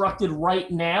constructed right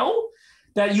now,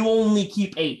 that you only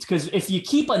keep 8. Because if you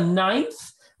keep a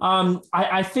 9th,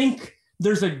 I think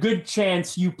there's a good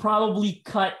chance you probably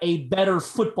cut a better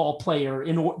football player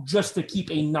just to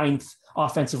keep a 9th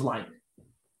offensive lineman.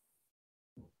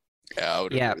 Yeah, I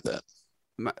would agree with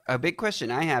that. A big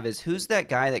question I have is who's that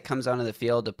guy that comes onto the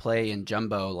field to play in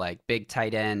jumbo, like big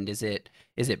tight end? Is it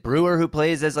Brewer who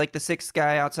plays as like the 6th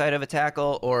guy outside of a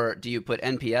tackle, or do you put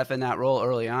NPF in that role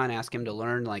early on, ask him to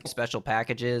learn like special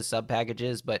packages, sub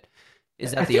packages? But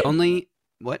is that only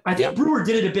what? I think Brewer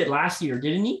did it a bit last year,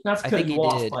 didn't he? Not to cut you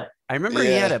off, but I remember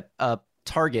he had a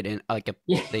target in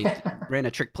they ran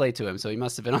a trick play to him, so he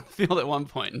must have been on the field at one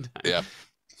point in time.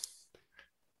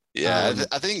 Yeah,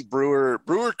 I think Brewer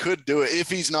could do it if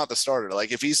he's not the starter.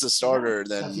 Like if he's the starter,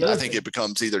 then I think it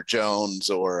becomes either Jones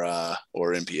or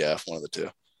NPF, one of the 2.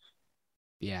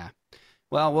 Yeah.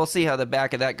 Well, we'll see how the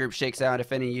back of that group shakes out,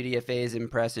 if any UDFAs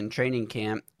impress in training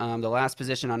camp. The last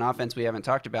position on offense we haven't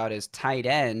talked about is tight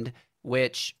end,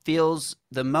 which feels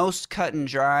the most cut and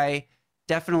dry,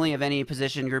 definitely of any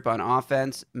position group on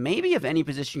offense, maybe of any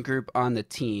position group on the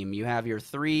team. You have your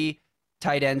 3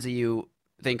 tight ends that you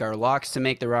think are locks to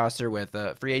make the roster with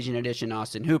a free agent addition,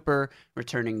 Austin Hooper,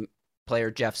 returning player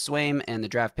Jeff Swaim, and the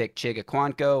draft pick Chig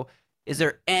Okonkwo. Is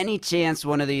there any chance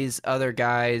one of these other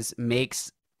guys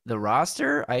makes the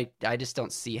roster? I just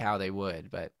don't see how they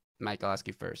would, but Mike, I'll ask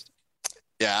you first.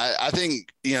 Yeah, I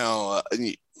think,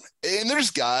 and there's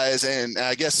guys, and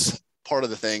I guess part of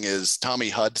the thing is Tommy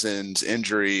Hudson's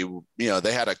injury.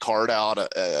 They had a card out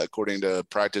according to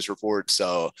practice reports,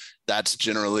 so that's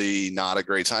generally not a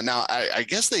great sign. Now, I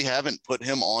guess they haven't put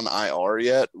him on IR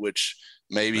yet, which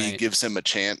maybe gives him a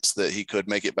chance that he could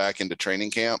make it back into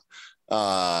training camp.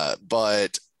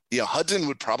 But Hudson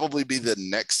would probably be the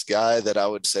next guy that I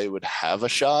would say would have a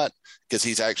shot, because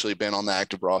he's actually been on the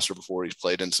active roster before. He's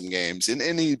played in some games,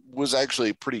 and he was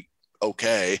actually pretty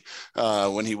okay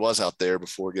when he was out there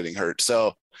before getting hurt.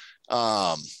 So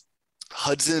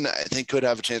Hudson, I think, could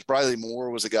have a chance. Briley Moore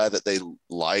was a guy that they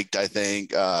liked, I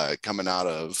think, coming out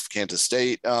of Kansas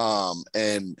State.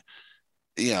 And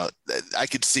I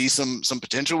could see some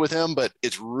potential with him, but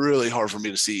it's really hard for me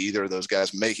to see either of those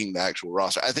guys making the actual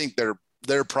roster. I think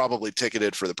they're probably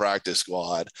ticketed for the practice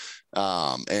squad,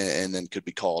 and then could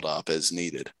be called up as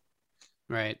needed.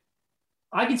 Right.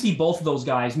 I can see both of those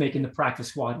guys making the practice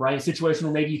squad, right? A situation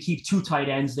where maybe you keep two tight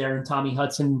ends there in Tommy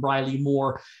Hudson and Briley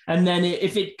Moore. And then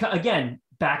if it, again,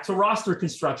 back to roster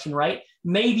construction, right?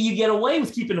 Maybe you get away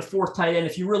with keeping a fourth tight end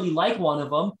if you really like one of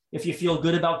them, if you feel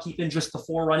good about keeping just the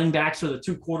 4 running backs or the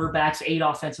 2 quarterbacks, 8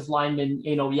 offensive linemen,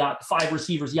 5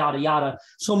 receivers, yada, yada.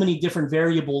 So many different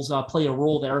variables play a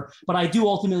role there. But I do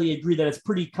ultimately agree that it's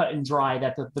pretty cut and dry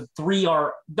that the 3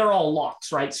 they're all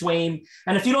locks, right? Swaim.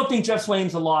 And if you don't think Jeff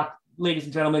Swaim's a lock, ladies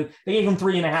and gentlemen, they gave him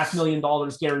 $3.5 million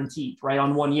guaranteed, right,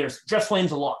 on 1 year. So Jeff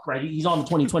Swaim's a lock, right? He's on the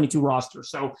 2022 roster.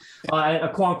 So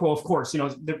Okonkwo, of course,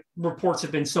 the reports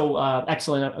have been so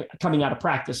excellent coming out of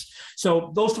practice.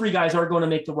 So those 3 guys are going to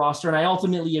make the roster, and I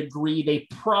ultimately agree they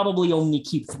probably only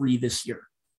keep 3 this year.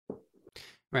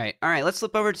 Right. All right. Let's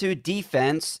flip over to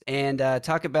defense and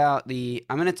talk about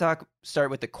I'm going to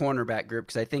start with the cornerback group,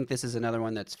 because I think this is another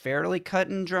one that's fairly cut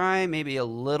and dry, maybe a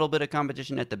little bit of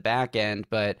competition at the back end,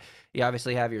 but you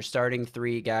obviously have your starting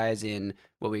 3 guys in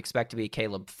what we expect to be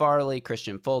Caleb Farley,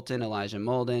 Christian Fulton, Elijah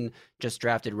Molden, just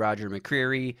drafted Roger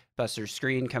McCreary, Buster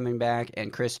Skrine coming back,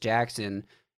 and Chris Jackson.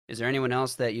 Is there anyone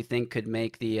else that you think could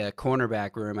make the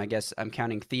cornerback room? I guess I'm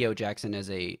counting Theo Jackson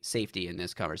as a safety in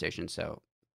this conversation, so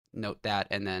note that.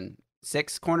 And then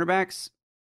 6 cornerbacks.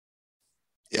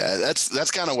 Yeah,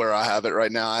 that's kind of where I have it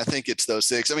right now. I think it's those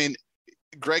 6. I mean,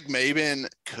 Greg Maben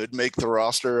could make the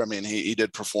roster. I mean, he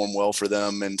did perform well for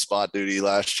them in spot duty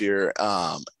last year.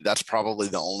 That's probably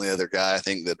the only other guy I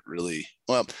think that really,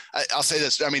 well, I'll say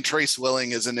this. I mean, Trey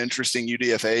Swilling is an interesting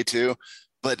UDFA too,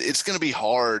 but it's going to be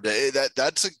hard.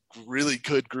 That's a really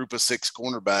good group of 6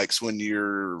 cornerbacks when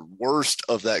your worst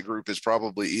of that group is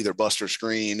probably either Buster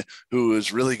Skrine, who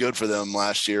was really good for them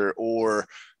last year, or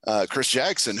Chris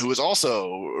Jackson, who was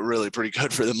also really pretty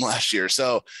good for them last year.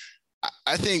 So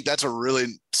I think that's a really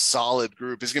solid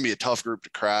group. It's going to be a tough group to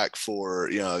crack for,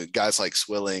 guys like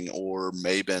Swilling or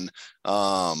Maben.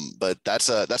 But that's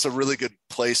a really good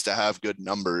place to have good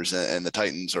numbers, and the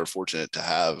Titans are fortunate to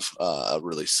have a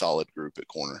really solid group at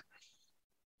corner.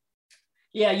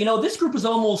 Yeah, this group is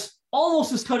almost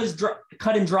as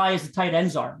cut and dry as the tight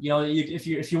ends are.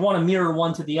 If you want to mirror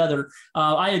one to the other,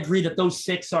 I agree that those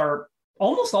 6 are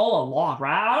almost all a lock,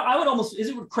 right? I would almost, is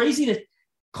it crazy to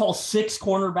call 6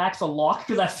 cornerbacks a lock?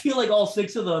 Because I feel like all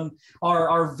 6 of them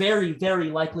are very, very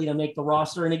likely to make the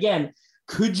roster. And again,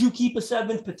 could you keep a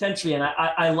 7th? Potentially. And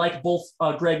I like both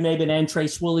Greg Maben and Trey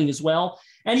Swilling as well.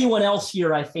 Anyone else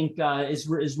here, I think,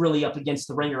 is really up against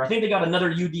the ringer. I think they got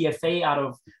another UDFA out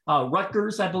of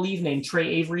Rutgers, I believe, named Trey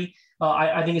Avery.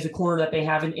 I think is a corner that they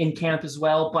have in camp as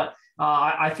well. But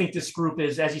I think this group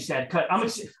is, as you said, cut. I'm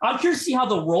curious to see how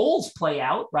the roles play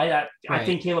out, right? I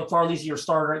think Caleb Farley's your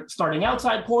starting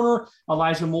outside corner,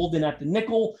 Elijah Molden at the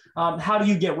nickel. How do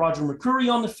you get Roger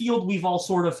McCreary on the field? We've all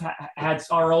sort of had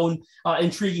our own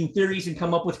intriguing theories and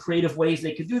come up with creative ways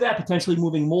they could do that, potentially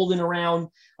moving Molden around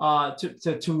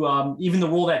to even the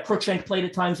role that Cruikshank played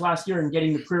at times last year and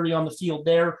getting McCreary on the field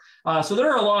there. So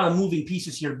there are a lot of moving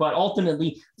pieces here, but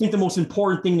ultimately, I think the most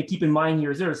important thing to keep in mind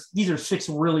here is these are 6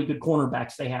 really good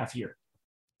cornerbacks they have here.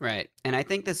 Right. And I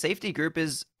think the safety group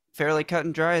is fairly cut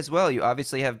and dry as well. You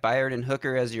obviously have Byard and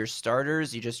Hooker as your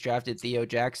starters. You just drafted Theo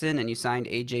Jackson, and you signed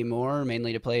A.J. Moore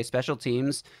mainly to play special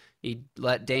teams. You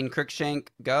let Dane Cruikshank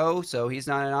go, so he's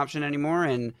not an option anymore.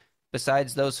 And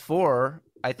besides those 4,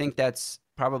 I think that's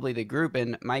probably the group.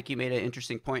 And Mike, you made an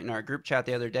interesting point in our group chat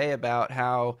the other day about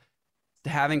how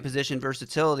having position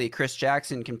versatility, Chris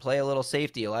Jackson can play a little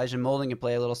safety, Elijah Molden can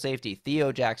play a little safety,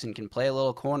 Theo Jackson can play a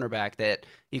little cornerback, that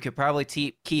you could probably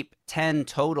keep 10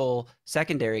 total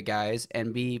secondary guys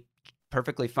and be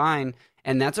perfectly fine.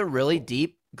 And that's a really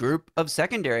deep group of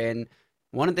secondary. And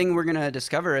one thing we're going to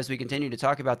discover as we continue to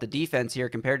talk about the defense here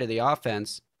compared to the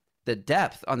offense, the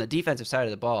depth on the defensive side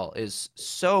of the ball is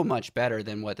so much better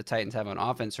than what the Titans have on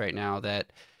offense right now,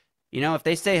 that if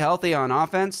they stay healthy on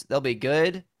offense, they'll be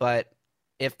good. But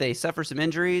if they suffer some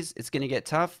injuries, it's going to get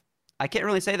tough. I can't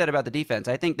really say that about the defense.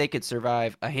 I think they could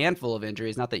survive a handful of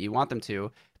injuries, not that you want them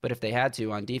to, but if they had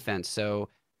to on defense. So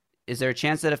is there a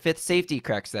chance that a fifth safety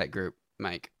cracks that group,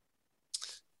 Mike?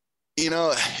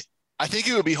 I think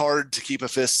it would be hard to keep a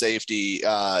fifth safety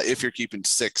if you're keeping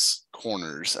 6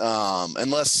 corners,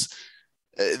 unless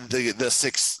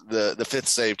the fifth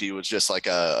safety was just like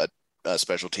a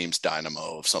special teams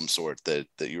dynamo of some sort that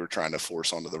you were trying to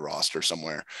force onto the roster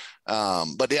somewhere.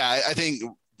 But yeah, I think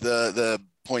the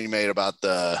point you made about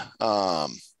the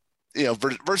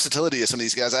versatility of some of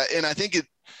these guys, and I think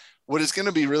what is going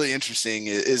to be really interesting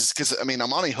is because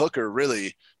Amani Hooker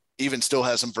really even still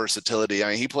has some versatility. I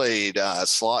mean, he played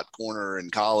slot corner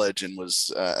in college and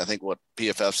was, I think,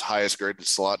 PFF's highest graded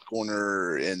slot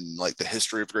corner in like the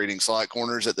history of grading slot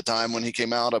corners at the time when he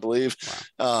came out, I believe.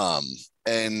 Wow.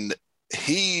 And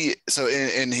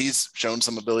he's shown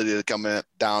some ability to come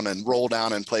down and roll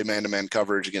down and play man-to-man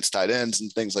coverage against tight ends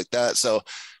and things like that. So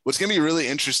what's going to be really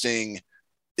interesting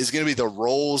is going to be the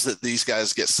roles that these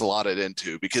guys get slotted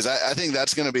into, because I think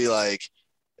that's going to be like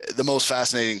the most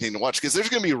fascinating thing to watch, because there's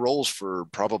going to be roles for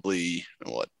probably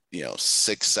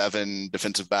 6-7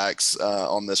 defensive backs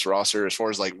on this roster as far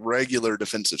as like regular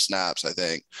defensive snaps, I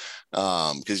think,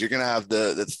 because you're going to have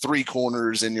the 3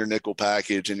 corners in your nickel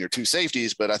package and your 2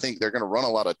 safeties, but I think they're going to run a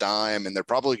lot of dime, and they're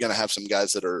probably going to have some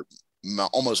guys that are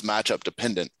almost matchup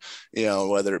dependent,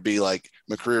 whether it be like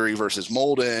McCreary versus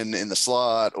Molden in the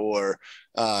slot, or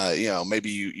maybe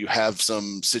you have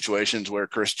some situations where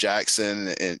Chris Jackson,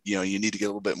 and you need to get a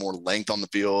little bit more length on the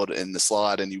field in the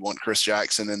slot, and you want Chris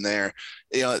Jackson in there.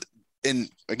 And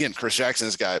again, Chris Jackson,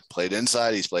 this guy played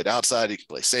inside, he's played outside, he can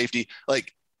play safety.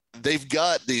 Like, they've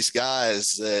got these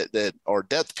guys that are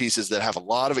depth pieces that have a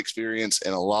lot of experience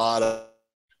and a lot of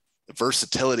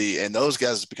versatility, and those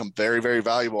guys become very, very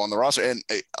valuable on the roster. And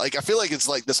I feel like it's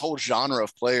like this whole genre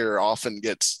of player often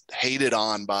gets hated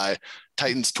on by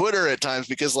Titans Twitter at times,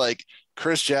 because like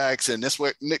Chris Jackson,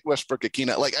 Nick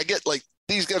Westbrook-Ikhine, like I get like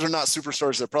these guys are not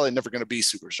superstars. They're probably never going to be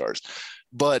superstars,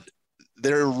 but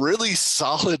they're really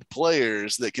solid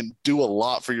players that can do a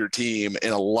lot for your team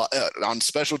and a lot on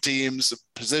special teams,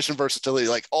 position versatility,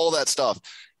 like all that stuff.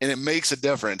 And it makes a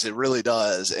difference. It really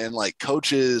does. And like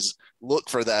coaches look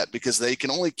for that, because they can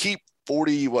only keep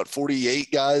 48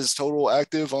 guys total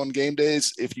active on game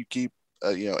days if you keep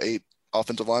 8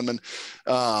 offensive linemen,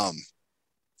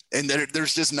 and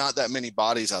there's just not that many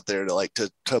bodies out there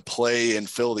to play and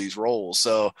fill these roles.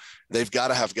 So they've got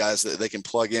to have guys that they can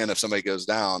plug in if somebody goes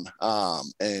down.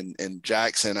 And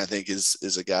Jackson, I think, is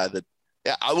a guy that,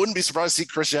 yeah, I wouldn't be surprised to see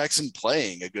Chris Jackson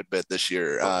playing a good bit this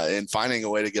year and finding a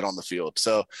way to get on the field.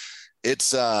 So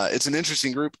it's an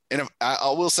interesting group. And I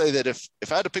will say that if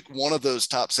I had to pick one of those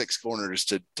top 6 corners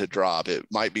to drop, it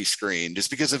might be Screen,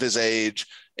 just because of his age.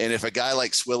 And if a guy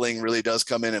like Swilling really does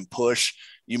come in and push,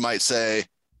 you might say,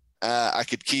 I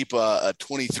could keep a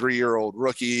 23-year-old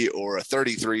rookie or a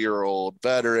 33-year-old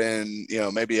veteran.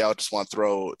 Maybe I'll just want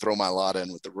to throw my lot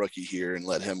in with the rookie here and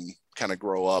let him kind of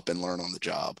grow up and learn on the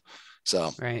job.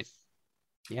 So right.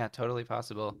 Yeah, totally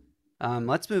possible.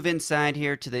 Let's move inside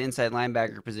here to the inside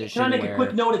linebacker position. Can I make a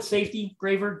quick note at safety,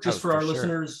 Graver, just for our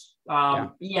listeners?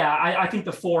 I think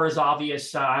the 4 is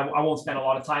obvious. I won't spend a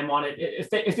lot of time on it.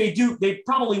 If they do, they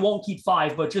probably won't keep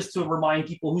 5, but just to remind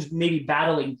people who's maybe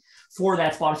battling for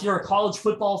that spot. If you're a college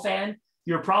football fan,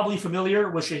 you're probably familiar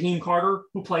with Shaheem Carter,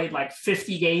 who played like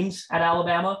 50 games at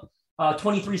Alabama,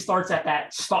 23 starts at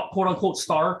that quote unquote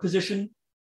star position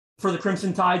for the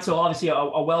Crimson Tide. So obviously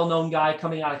a well-known guy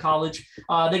coming out of college.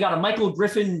 They got a Michael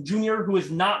Griffin Jr., who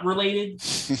is not related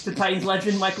to Titans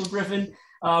legend Michael Griffin,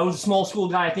 who's a small school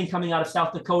guy, I think, coming out of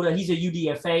South Dakota. He's a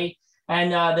UDFA.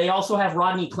 And they also have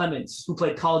Rodney Clements, who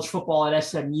played college football at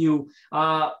SMU.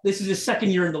 This is his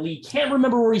second year in the league. Can't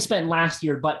remember where he spent last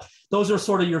year, but those are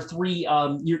sort of your 3,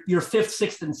 your 5th,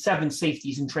 6th, and 7th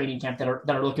safeties in training camp that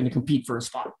are looking to compete for a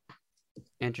spot.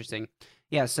 Interesting.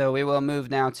 Yeah, so we will move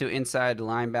now to inside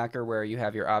linebacker, where you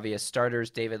have your obvious starters,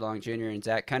 David Long Jr. and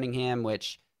Zach Cunningham,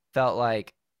 which felt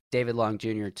like David Long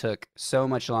Jr. took so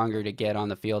much longer to get on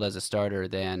the field as a starter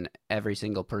than every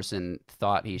single person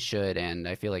thought he should, and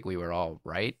I feel like we were all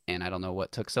right, and I don't know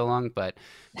what took so long, but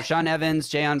Rashaan Evans,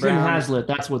 Jayon Brown... Jim Haslett,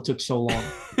 that's what took so long.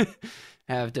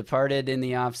 have departed in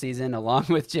the offseason, along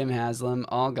with Jim Haslam,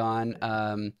 all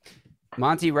gone.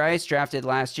 Monty Rice drafted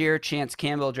last year, Chance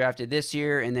Campbell drafted this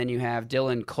year, and then you have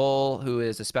Dylan Cole, who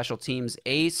is a special teams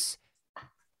ace.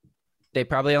 They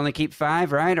probably only keep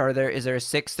 5, right? Is there a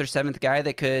 6th or 7th guy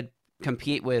that could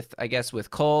compete with, I guess,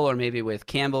 with Cole, or maybe with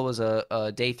Campbell was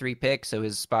a day 3 pick, so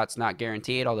his spot's not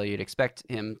guaranteed, although you'd expect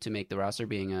him to make the roster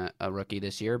being a rookie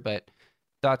this year. But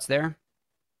thoughts there?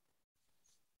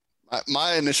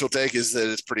 My initial take is that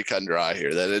it's pretty cut and dry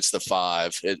here, that it's the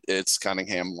 5. It's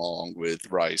Cunningham along with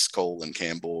Rice, Cole, and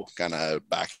Campbell kind of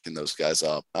backing those guys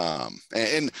up.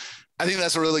 And I think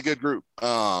that's a really good group.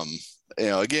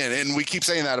 Again, and we keep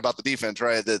saying that about the defense,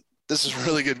 right? That this is a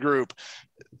really good group.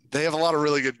 They have a lot of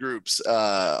really good groups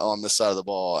on this side of the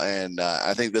ball, and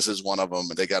I think this is one of them.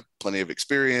 They got plenty of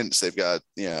experience. They've got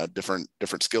different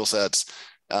skill sets,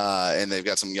 and they've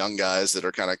got some young guys that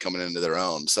are kind of coming into their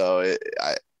own. So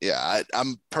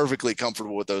I'm perfectly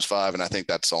comfortable with those 5, and I think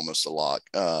that's almost a lock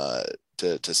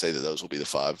to say that those will be the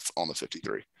 5 on the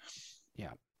 53.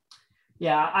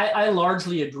 Yeah, I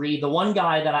largely agree. The one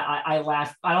guy that I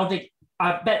laugh,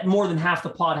 I bet more than half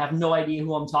the pod have no idea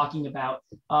who I'm talking about.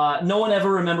 No one ever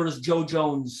remembers Joe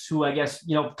Jones, who I guess,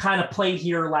 kind of played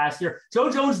here last year.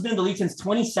 Joe Jones has been in the league since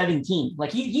 2017.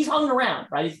 Like he's hung around,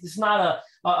 right? It's not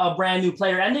a brand new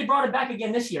player. And they brought it back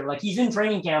again this year. Like he's in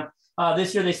training camp.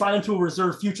 This year, they signed him to a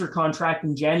reserve future contract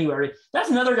in January. That's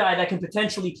another guy that can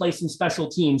potentially play some special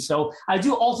teams. So I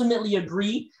do ultimately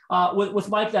agree with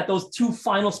Mike that those 2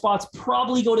 final spots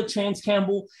probably go to Chance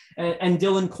Campbell and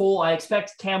Dylan Cole. I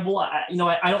expect Campbell, I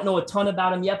don't know a ton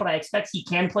about him yet, but I expect he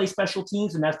can play special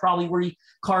teams, and that's probably where he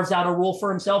carves out a role for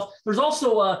himself. There's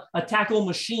also a tackle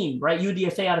machine, right?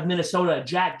 UDFA out of Minnesota,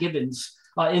 Jack Gibbons.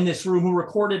 In this room, who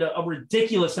recorded a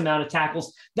ridiculous amount of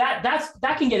tackles. That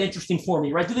can get interesting for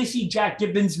me, right? Do they see Jack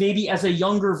Gibbons maybe as a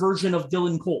younger version of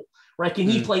Dylan Cole, right? Can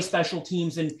he play special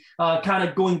teams? And kind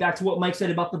of going back to what Mike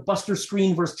said about the Buster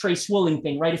Screen versus Trey Swilling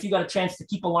thing, right? If you got a chance to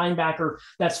keep a linebacker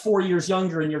that's 4 years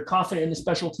younger and you're confident in the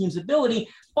special teams ability.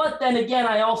 But then again,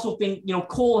 I also think,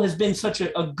 Cole has been such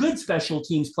a good special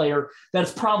teams player that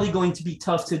it's probably going to be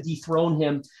tough to dethrone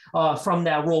him from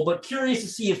that role. But curious to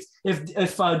see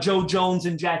if Joe Jones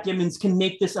and Jack Gibbons can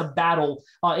make this a battle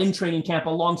in training camp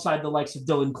alongside the likes of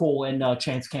Dylan Cole and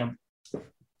Chance Campbell.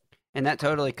 And that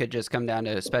totally could just come down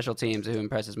to special teams, who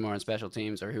impresses more on special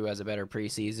teams or who has a better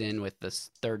preseason with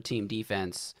this third team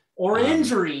defense. Or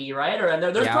injury, right? Or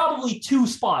there's probably 2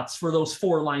 spots for those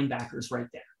 4 linebackers right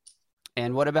there.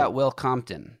 And what about Will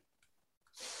Compton?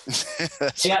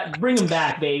 Bring him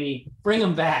back, baby. Bring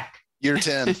him back. Year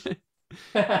 10.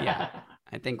 Yeah.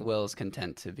 I think Will's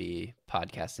content to be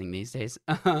podcasting these days.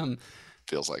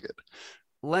 Feels like it.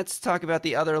 Let's talk about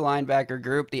the other linebacker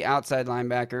group, the outside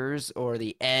linebackers, or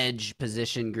the edge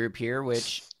position group here,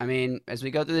 which, as we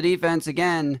go through the defense,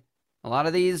 again, a lot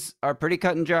of these are pretty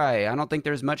cut and dry. I don't think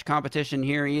there's much competition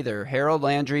here either. Harold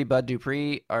Landry, Bud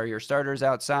Dupree are your starters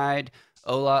outside.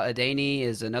 Ola Adeni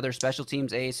is another special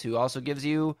teams ace who also gives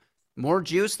you more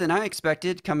juice than I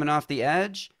expected coming off the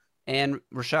edge. And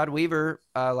Rashad Weaver,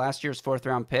 last year's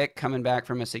 4th-round pick, coming back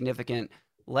from a significant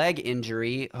leg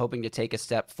injury, hoping to take a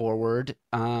step forward.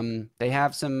 They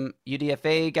have some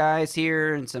UDFA guys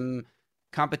here and some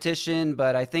competition,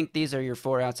 but I think these are your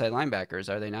 4 outside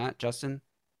linebackers, are they not, Justin?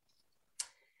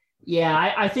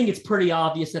 Yeah, I think it's pretty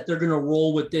obvious that they're going to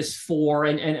roll with this 4,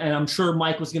 and I'm sure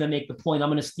Mike was going to make the point. I'm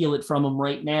going to steal it from him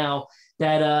right now,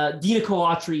 that Denico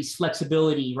Autry's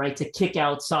flexibility, right, to kick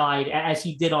outside, as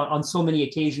he did on so many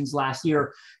occasions last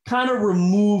year, kind of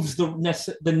removes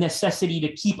the necessity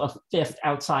to keep a 5th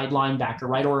outside linebacker,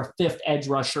 right, or a 5th edge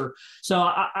rusher. So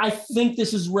I think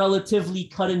this is relatively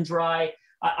cut and dry.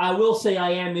 I will say I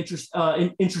am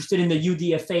interested in the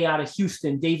UDFA out of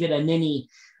Houston, David Anini,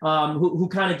 who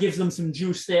kind of gives them some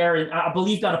juice there, and I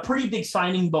believe got a pretty big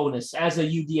signing bonus as a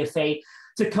UDFA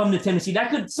to come to Tennessee. That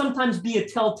could sometimes be a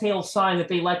telltale sign that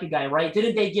they like a guy, right?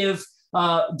 Didn't they give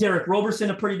Derek Roberson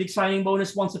a pretty big signing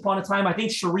bonus once upon a time? I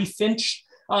think Sharif Finch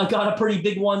got a pretty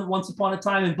big one once upon a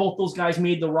time, and both those guys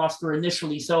made the roster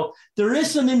initially. So there is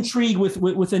some intrigue with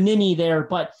Anini there,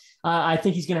 but I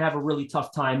think he's going to have a really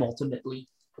tough time ultimately.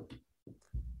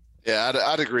 Yeah,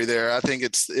 I'd agree there. I think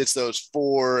it's those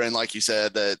 4, and like you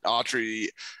said, that Autry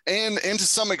and to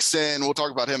some extent, we'll talk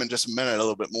about him in just a minute a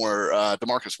little bit more.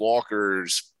 DeMarcus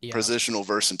Walker's positional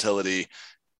versatility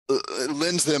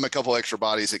lends them a couple extra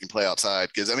bodies that can play outside.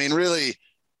 Because really,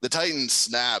 the Titans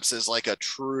snaps is like a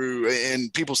true,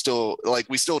 and people still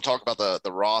we still talk about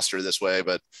the roster this way,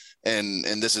 but and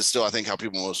this is still I think how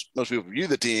most people view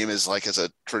the team is like as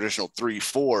a traditional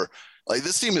 3-4. Like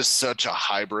this team is such a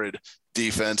hybrid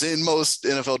defense, and most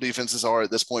NFL defenses are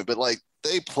at this point, but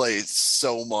they play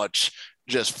so much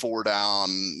just 4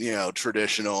 down,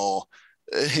 traditional,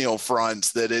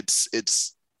 fronts that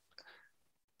it's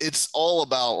all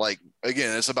about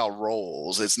again, it's about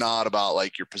roles. It's not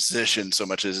about your position so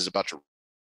much as it's about your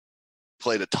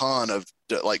played a ton of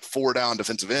like 4 down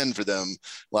defensive end for them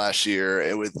last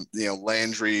year with,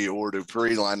 Landry or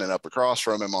Dupree lining up across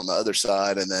from him on the other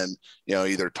side. And then,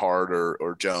 either Tart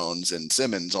or Jones and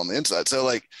Simmons on the inside. So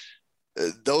like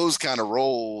those kind of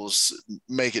roles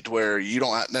make it to where you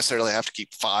don't necessarily have to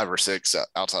keep 5 or 6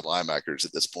 outside linebackers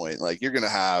at this point. Like you're going to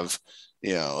have,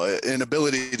 an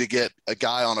ability to get a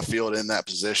guy on a field in that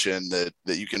position that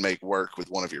you can make work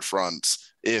with one of your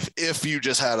fronts if you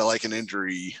just had an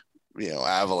injury,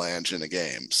 avalanche in a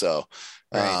game. So,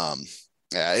 Right.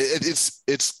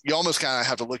 it's you almost kind of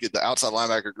have to look at the outside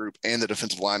linebacker group and the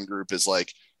defensive line group as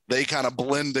like they kind of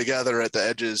blend together at the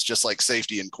edges, just like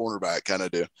safety and cornerback kind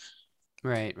of do.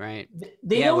 Right.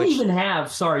 They Yeah, don't even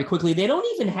have, they don't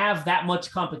even have that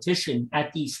much competition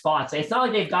at these spots. It's not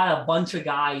like they've got a bunch of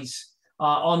guys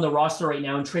on the roster right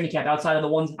now in training camp outside of the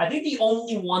ones. I think the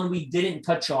only one we didn't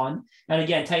touch on, and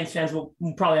again, Titans fans will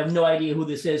probably have no idea who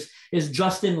this is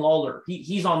Justin Lawler.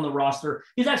 He's on the roster.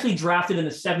 He's actually drafted in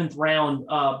the 7th round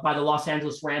by the Los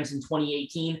Angeles Rams in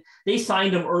 2018. They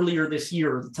signed him earlier this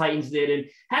year, the Titans did, and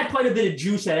had quite a bit of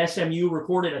juice at SMU,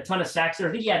 recorded a ton of sacks there.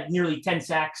 I think he had nearly 10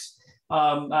 sacks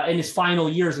in his final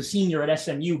year as a senior at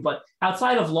SMU. But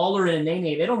outside of Lawler and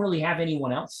Nene, they don't really have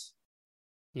anyone else.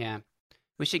 Yeah.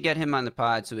 We should get him on the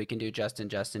pod so we can do Justin.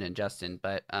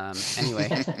 But anyway,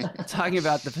 talking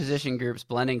about the position groups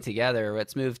blending together,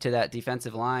 let's move to that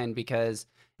defensive line because,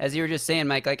 as you were just saying,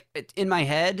 Mike, like in my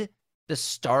head, the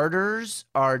starters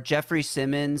are Jeffrey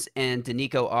Simmons and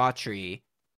Danico Autry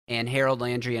and Harold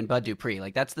Landry and Bud Dupree.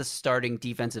 Like that's the starting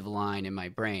defensive line in my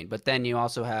brain. But then you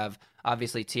also have,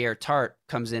 obviously, Teair Tart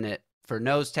comes in for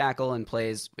nose tackle and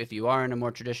plays, if you are in a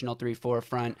more traditional 3-4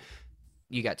 front.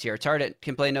 You got Teair Tart that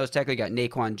can play nose tackle. You got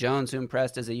Naquan Jones, who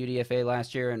impressed as a UDFA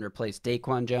last year and replaced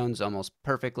Daquan Jones almost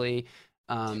perfectly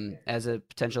as a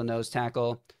potential nose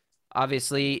tackle.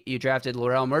 Obviously, you drafted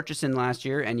Laurel Murchison last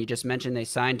year, and you just mentioned they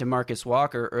signed DeMarcus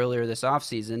Walker earlier this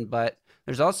offseason, but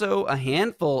there's also a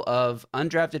handful of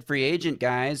undrafted free agent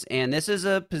guys, and this is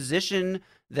a position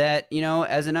that,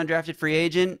 as an undrafted free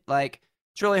agent, like,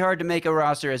 it's really hard to make a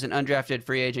roster as an undrafted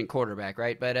free agent quarterback,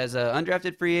 right? But as an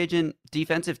undrafted free agent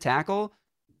defensive tackle,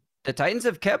 the Titans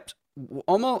have kept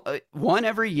almost one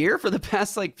every year for the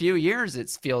past few years, it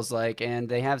feels like. And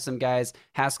they have some guys,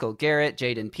 Haskell Garrett,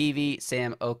 Jaden Peavy,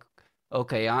 Sam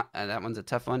Okay, that one's a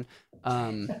tough one.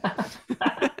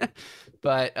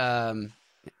 But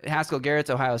Haskell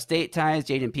Garrett's Ohio State ties.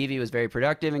 Jaden Peavy was very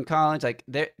productive in college.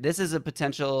 This is a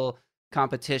potential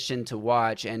competition to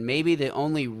watch, and maybe the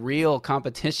only real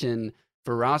competition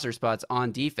for roster spots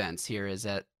on defense here is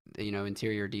at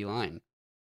interior D line.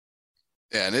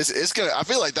 Yeah, and it's gonna. I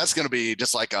feel like that's gonna be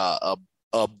just like a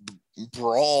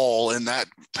brawl in that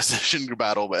position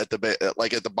battle at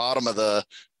the bottom of the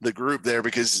group there,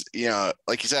 because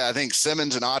like you said, I think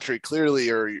Simmons and Autry clearly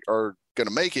are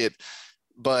gonna make it,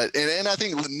 but and I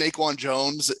think Naquan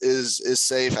Jones is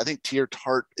safe. I think Teair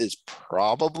Tart is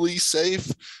probably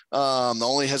safe. The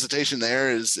only hesitation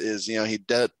there is he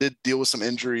did deal with some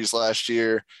injuries last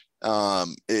year.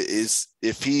 Is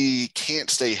if he can't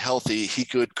stay healthy, he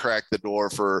could crack the door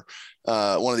for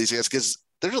one of these guys, because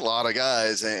there's a lot of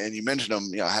guys, and you mentioned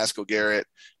them, Haskell Garrett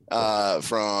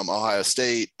from Ohio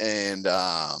State and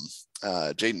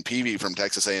Jaden Peavy from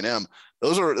Texas A&M.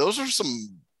 Those are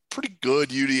some pretty good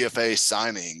UDFA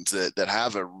signings that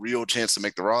have a real chance to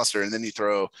make the roster. And then you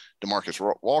throw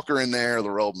DeMarcus Walker in there,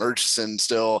 Laurel Murchison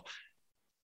still.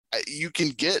 You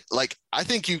can get I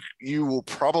think you will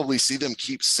probably see them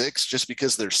keep 6 just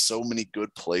because there's so many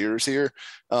good players here,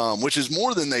 which is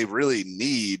more than they really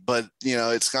need. But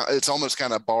it's almost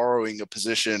kind of borrowing a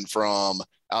position from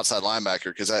outside linebacker,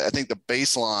 because I think the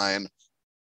baseline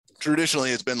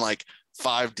traditionally has been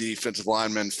 5 defensive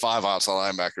linemen, 5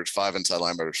 outside linebackers, 5 inside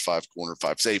linebackers, 5 corner,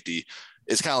 5 safety.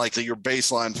 It's kind of your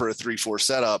baseline for a 3-4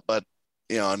 setup. But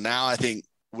now I think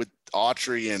with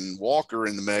Autry and Walker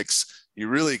in the mix, you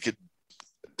really could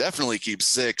definitely keep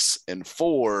 6 and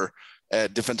 4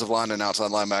 at defensive line and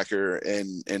outside linebacker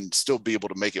and still be able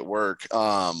to make it work.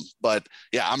 But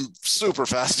yeah, I'm super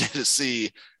fascinated to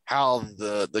see how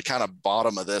the kind of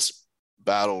bottom of this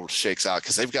battle shakes out,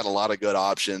 because they've got a lot of good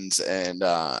options. And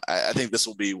I think this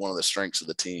will be one of the strengths of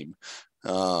the team,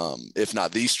 if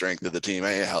not the strength of the team.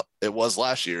 It was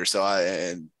last year.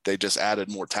 And they just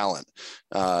added more talent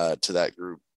to that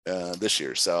group this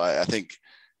year. So I think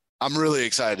I'm really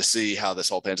excited to see how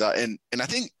this all pans out. And I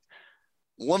think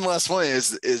one last one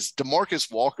is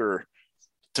DeMarcus Walker,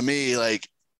 to me, a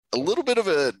little bit of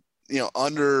a,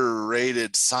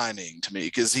 underrated signing to me,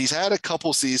 because he's had a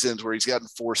couple seasons where he's gotten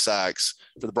 4 sacks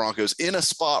for the Broncos in a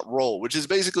spot role, which is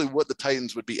basically what the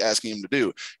Titans would be asking him to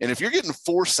do. And if you're getting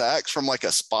 4 sacks from like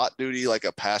a spot duty, like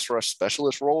a pass rush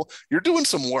specialist role, you're doing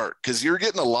some work, because you're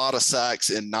getting a lot of sacks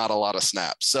and not a lot of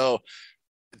snaps. So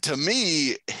to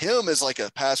me, him as like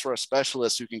a pass rush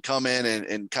specialist who can come in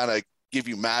and kind of give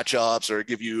you matchups or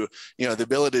give you, the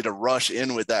ability to rush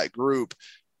in with that group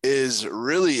is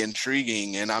really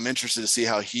intriguing. And I'm interested to see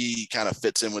how he kind of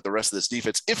fits in with the rest of this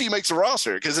defense if he makes a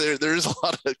roster, because there is a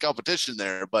lot of competition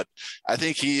there. But I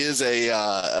think he is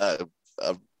a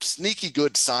sneaky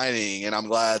good signing, and I'm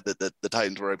glad that the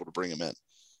Titans were able to bring him in.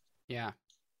 Yeah.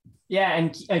 Yeah,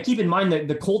 and keep in mind that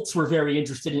the Colts were very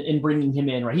interested in bringing him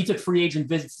in, right? He took free agent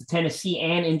visits to Tennessee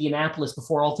and Indianapolis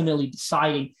before ultimately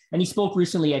deciding. And he spoke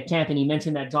recently at camp, and he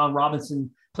mentioned that John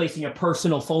Robinson placing a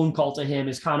personal phone call to him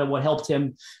is kind of what helped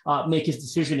him make his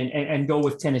decision and go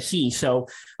with Tennessee. So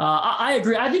I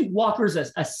agree. I think Walker's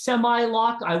a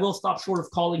semi-lock. I will stop short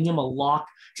of calling him a lock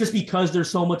just because there's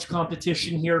so much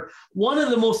competition here. One of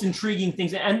the most intriguing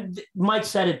things, and Mike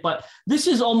said it, but this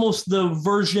is almost the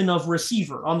version of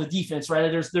receiver on the defense, right?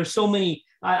 There's so many.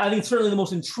 I think certainly the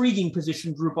most intriguing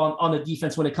position group on the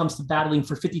defense when it comes to battling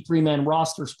for 53-man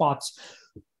roster spots.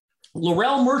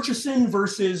 Larrell Murchison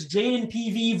versus Jaden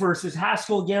Peavy versus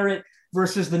Haskell Garrett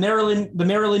versus the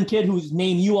Maryland kid whose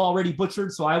name you already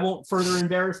butchered, so I won't further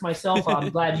embarrass myself. I'm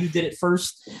glad you did it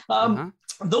first.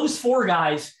 Those 4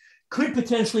 guys could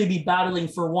potentially be battling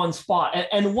for one spot.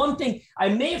 And one thing, I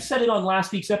may have said it on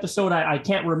last week's episode, I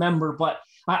can't remember, but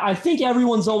I think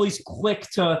everyone's always quick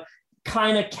to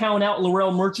kind of count out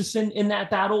Larrell Murchison in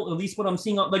that battle, at least what I'm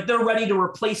seeing. Like they're ready to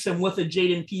replace him with a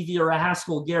Jaden Peavy or a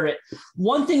Haskell Garrett.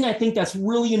 One thing I think that's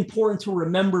really important to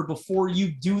remember before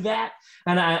you do that,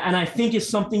 and I think is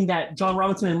something that John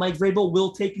Robinson and Mike Vrabel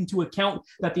will take into account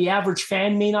that the average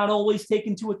fan may not always take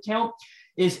into account,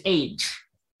 is age.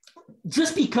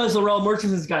 Just because Larrell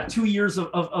Murchison's got 2 years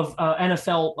of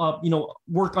NFL,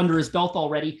 work under his belt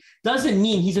already, doesn't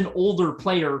mean he's an older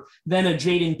player than a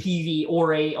Jaden Peavy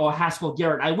or a Haskell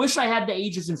Garrett. I wish I had the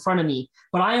ages in front of me,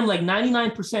 but I am like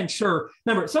 99% sure.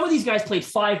 Remember, some of these guys played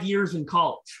 5 years in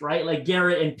college, right? Like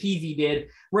Garrett and Peavy did,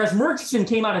 whereas Murchison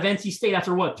came out of NC State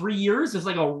after 3 years? It's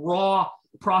like a raw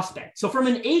prospect. So from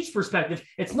an age perspective,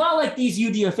 it's not like these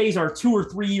UDFAs are 2 or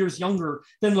 3 years younger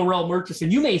than Larrell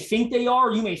Murchison. You may think they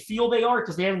are, you may feel they are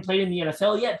because they haven't played in the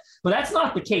NFL yet, but that's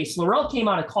not the case. Larrell came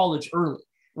out of college early,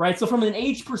 right? So from an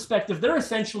age perspective, they're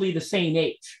essentially the same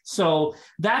age. So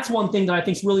that's one thing that I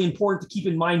think is really important to keep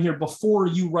in mind here before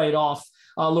you write off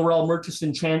Larrell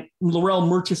Murchison's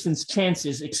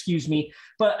chances,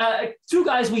 But 2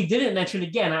 guys we didn't mention,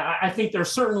 again, I think they're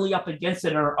certainly up against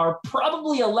it, are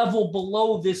probably a level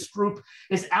below this group,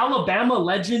 is Alabama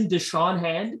legend Deshaun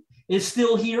Hand is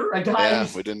still here, a guy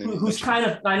who's kind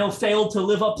of, I know, failed to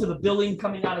live up to the billing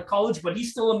coming out of college, but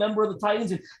he's still a member of the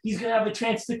Titans and he's going to have a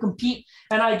chance to compete.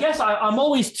 And I guess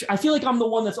I feel like I'm the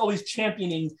one that's always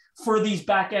championing for these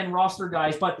back end roster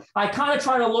guys, but I kind of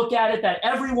try to look at it that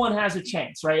everyone has a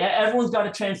chance, right? Everyone's got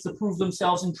a chance to prove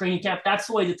themselves in training camp. That's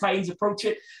the way the Titans approach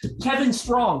it. Kevin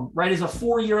Strong, right, is a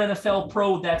 4-year NFL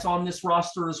pro that's on this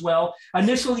roster as well.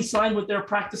 Initially signed with their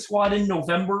practice squad in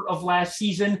November of last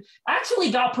season,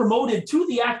 actually got promoted to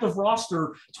the active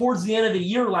roster towards the end of the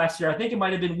year last year. I think it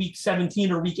might have been week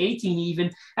 17 or week 18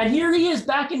 even. And here he is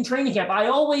back in training camp. I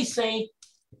always say,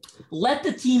 let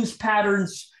the team's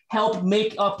patterns help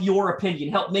make up your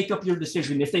opinion, help make up your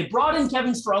decision. If they brought in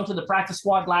Kevin Strong to the practice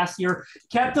squad last year,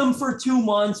 kept him for 2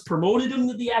 months, promoted him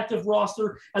to the active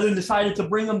roster, and then decided to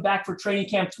bring him back for training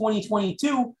camp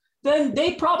 2022, then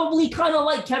they probably kind of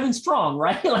like Kevin Strong,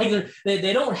 right? Like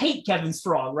they don't hate Kevin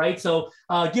Strong, right? So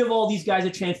give all these guys a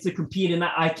chance to compete, and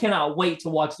I cannot wait to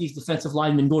watch these defensive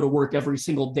linemen go to work every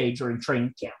single day during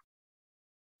training camp.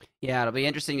 Yeah, it'll be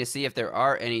interesting to see if there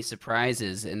are any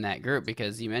surprises in that group,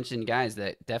 because you mentioned guys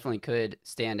that definitely could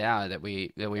stand out that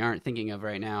we aren't thinking of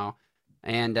right now.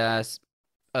 And a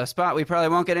spot we probably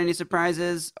won't get any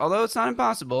surprises, although it's not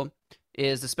impossible,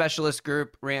 is the specialist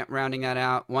group rounding that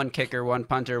out. 1 kicker, 1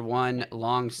 punter, 1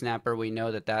 long snapper. We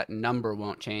know that number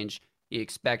won't change. You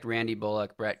expect Randy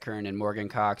Bullock, Brett Kern, and Morgan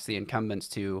Cox, the incumbents,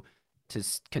 to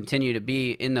continue to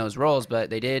be in those roles, but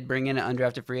they did bring in an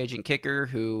undrafted free agent kicker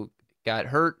who got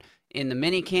hurt in the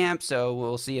mini camp, so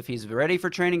we'll see if he's ready for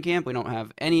training camp. We don't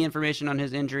have any information on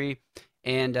his injury.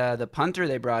 And the punter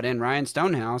they brought in, Ryan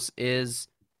Stonehouse,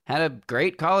 had a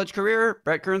great college career.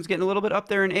 Brett Kern's getting a little bit up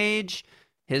there in age.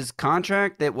 His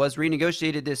contract that was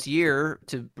renegotiated this year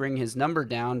to bring his number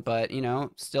down, but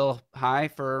still high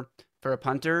for a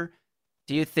punter.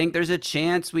 Do you think there's a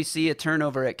chance we see a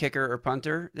turnover at kicker or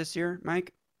punter this year,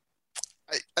 Mike?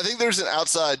 I think there's an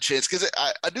outside chance because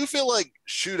I do feel like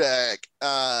Shudak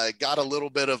got a little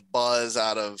bit of buzz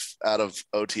out of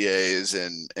OTAs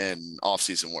and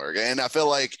offseason work, and I feel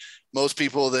like most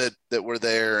people that were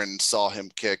there and saw him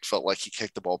kick felt like he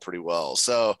kicked the ball pretty well.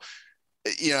 So,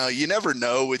 you never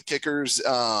know with kickers.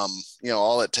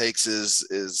 All it takes is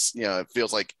it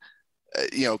feels like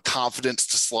confidence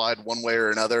to slide one way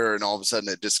or another, and all of a sudden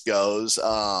it just goes.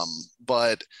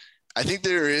 But I think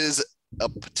there is a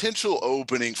potential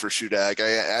opening for Shudak.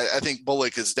 I think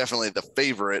Bullock is definitely the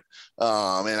favorite,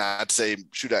 and I'd say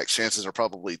Shudak's chances are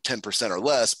probably 10% or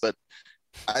less. But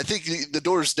I think the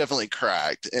door is definitely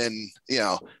cracked, and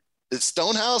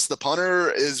Stonehouse, the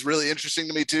punter, is really interesting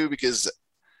to me too because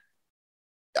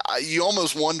you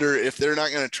almost wonder if they're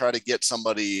not going to try to get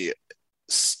somebody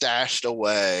stashed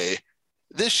away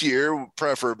this year,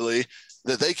 preferably,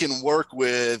 that they can work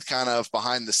with kind of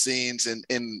behind the scenes and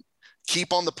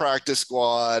keep on the practice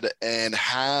squad and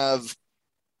have,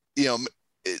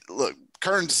 look,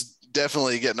 Kern's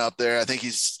definitely getting up there. I think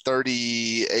he's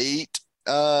 38,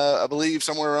 I believe,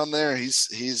 somewhere around there.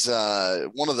 He's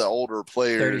one of the older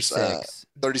players.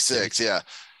 36, yeah.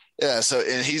 Yeah, so,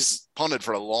 and he's punted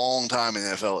for a long time in the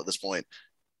NFL at this point.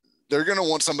 They're going to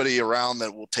want somebody around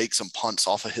that will take some punts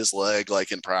off of his leg,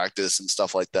 like in practice and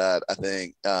stuff like that, I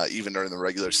think, even during the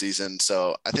regular season.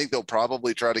 So I think they'll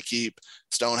probably try to keep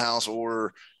Stonehouse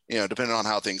or, depending on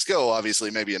how things go, obviously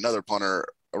maybe another punter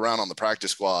around on the practice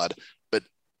squad. But,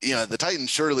 the Titans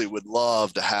surely would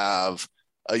love to have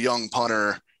a young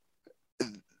punter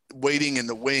waiting in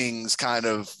the wings kind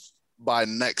of by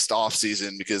next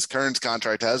offseason, because Kern's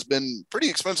contract has been pretty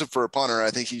expensive for a punter.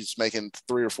 I think he's making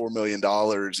 $3 or $4 million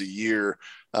a year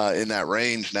in that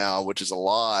range now, which is a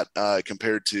lot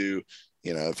compared to,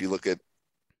 if you look at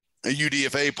a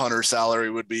UDFA punter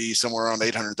salary would be somewhere around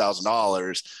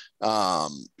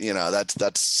 $800,000.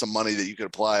 That's some money that you could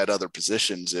apply at other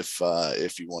positions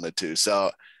if you wanted to.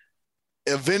 So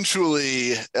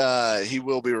eventually he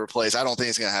will be replaced. I don't think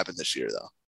it's going to happen this year though.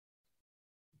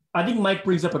 I think Mike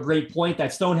brings up a great point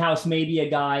that Stonehouse may be a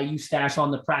guy you stash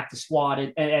on the practice squad.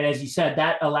 And as you said,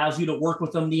 that allows you to work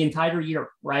with him the entire year,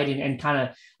 right? And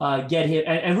kind of get him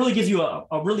and really gives you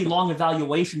a really long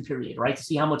evaluation period, right? To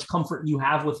see how much comfort you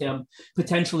have with him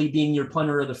potentially being your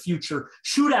punter of the future.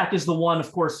 Shudak is the one,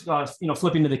 of course,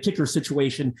 flipping to the kicker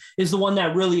situation, is the one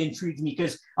that really intrigued me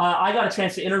because I got a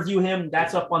chance to interview him.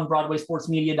 That's up on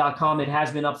BroadwaySportsMedia.com. It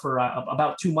has been up for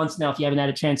about 2 months now, if you haven't had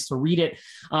a chance to read it.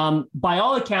 By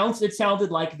all accounts, it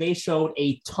sounded like they showed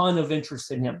a ton of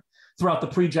interest in him throughout the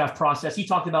pre-draft process. He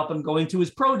talked about them going to his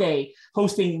pro day,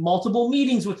 hosting multiple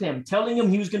meetings with him, telling him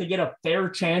he was going to get a fair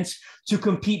chance to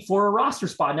compete for a roster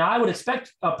spot. Now, I would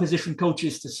expect position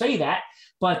coaches to say that,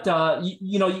 but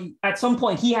at some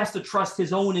point he has to trust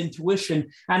his own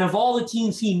intuition. And of all the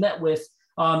teams he met with,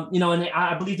 and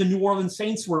I believe the New Orleans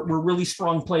Saints were really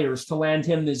strong players to land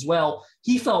him as well.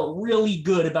 He felt really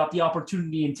good about the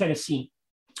opportunity in Tennessee.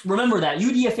 Remember that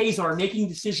UDFAs are making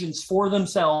decisions for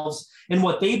themselves and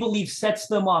what they believe sets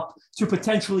them up to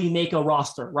potentially make a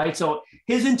roster, right? So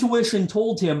his intuition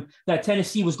told him that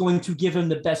Tennessee was going to give him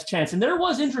the best chance. And there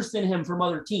was interest in him from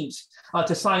other teams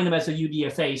to sign him as a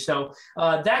UDFA. So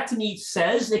that to me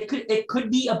says it could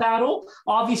be a battle.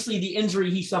 Obviously, the injury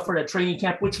he suffered at training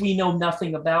camp, which we know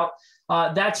nothing about,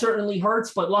 that certainly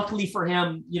hurts, but luckily for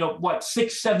him,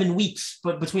 6-7 weeks,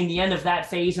 but between the end of that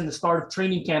phase and the start of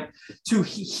training camp to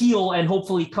heal and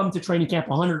hopefully come to training camp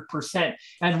 100%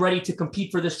 and ready to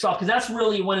compete for this job. Because that's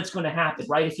really when it's going to happen,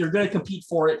 right? If you're going to compete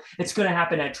for it, it's going to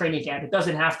happen at training camp. It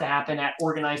doesn't have to happen at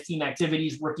organized team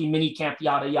activities, rookie mini camp,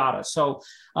 yada, yada. So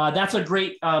that's a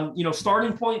great,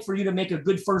 starting point for you to make a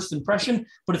good first impression,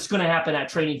 but it's going to happen at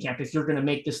training camp if you're going to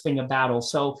make this thing a battle.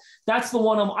 So that's the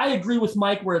one. I agree with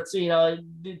Mike where it's,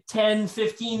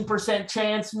 10-15%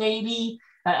 chance maybe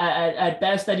at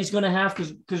best that he's going to have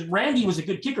because Randy was a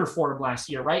good kicker for him last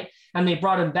year, right? And they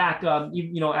brought him back,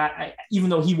 even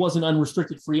though he was an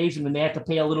unrestricted free agent and they had to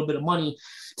pay a little bit of money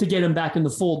to get him back in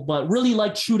the fold. But really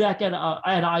like Shudak at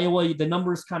Iowa, the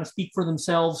numbers kind of speak for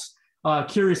themselves.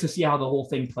 Curious to see how the whole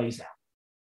thing plays out.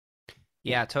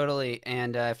 Yeah, totally.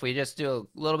 And if we just do a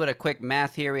little bit of quick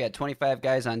math here, we had 25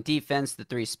 guys on defense, the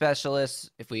 3 specialists.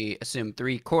 If we assume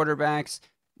 3 quarterbacks,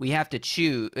 we have to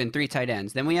choose, and 3 tight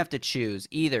ends. Then we have to choose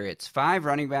either it's 5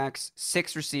 running backs,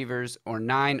 6 receivers, or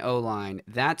 9 O-line.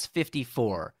 That's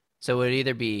 54. So it would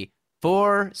either be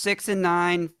 4, 6, and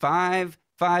 9, 5,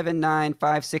 5, and 9,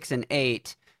 5, 6, and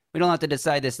 8. We don't have to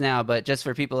decide this now, but just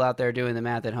for people out there doing the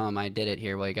math at home, I did it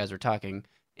here while you guys were talking,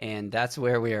 and that's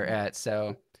where we are at.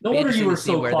 So No wonder you were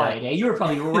so quiet. You were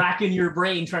probably racking your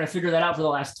brain trying to figure that out for the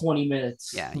last 20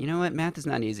 minutes. Yeah, you know what? Math is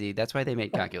not easy. That's why they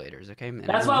made calculators, okay? And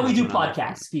that's why we do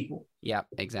podcasts, people. Yeah,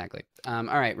 exactly. All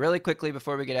right, really quickly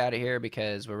before we get out of here,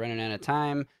 because we're running out of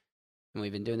time, and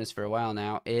we've been doing this for a while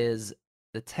now, is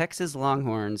the Texas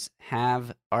Longhorns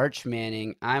have Arch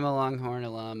Manning. I'm a Longhorn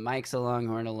alum. Mike's a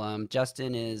Longhorn alum.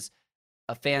 Justin is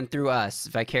a fan through us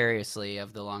vicariously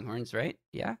of the Longhorns, right?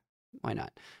 Yeah? Why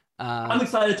not? I'm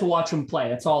excited to watch him play.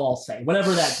 That's all I'll say,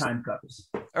 whenever that time comes.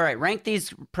 All right, rank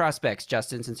these prospects,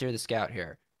 Justin, since you're the scout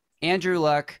here. Andrew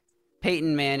Luck,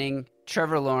 Peyton Manning,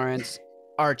 Trevor Lawrence,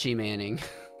 Archie Manning.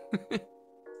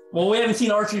 Well, we haven't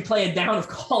seen Archie play a down of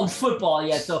college football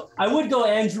yet, so I would go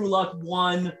Andrew Luck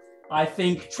 1. I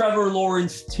think Trevor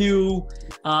Lawrence 2,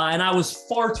 and I was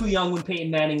far too young when Peyton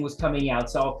Manning was coming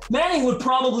out. So Manning would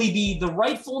probably be the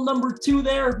rightful number 2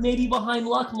 there, maybe behind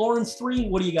Luck. Lawrence 3.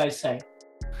 What do you guys say?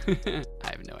 I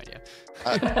have no idea.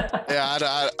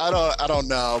 I don't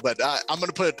know, but I'm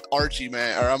gonna put Arch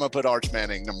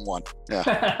Manning number 1.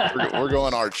 Yeah, we're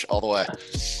going Arch all the way.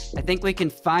 I think we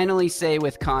can finally say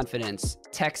with confidence,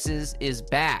 Texas is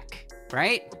back.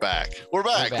 Right? We're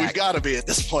back. We've got to be at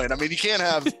this point. I mean, you can't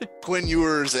have Quinn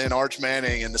Ewers and Arch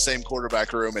Manning in the same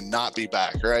quarterback room and not be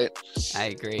back, right? I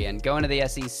agree. And going to the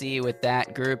SEC with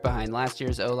that group behind last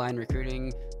year's O-line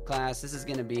recruiting class, this is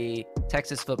going to be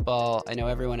Texas football. I know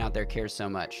everyone out there cares so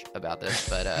much about this,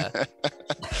 but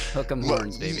hook 'em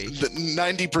horns, baby.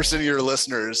 90% of your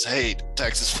listeners hate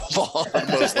Texas football,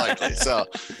 most likely. So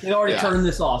they already turned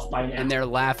this off by now. And they're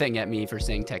laughing at me for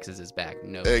saying Texas is back.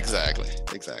 No, exactly.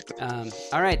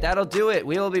 All right, that'll do it.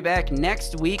 We will be back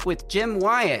next week with Jim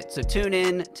Wyatt. So tune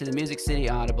in to the Music City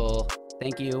Audible.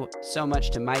 Thank you so much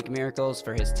to Mike Miracles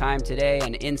for his time today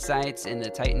and insights in the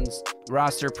Titans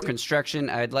roster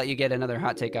construction. I'd let you get another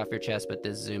hot take off your chest, but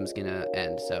this Zoom's going to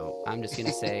end. So I'm just going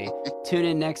to say tune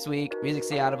in next week. Music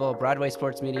City Audible,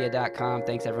 BroadwaySportsMedia.com.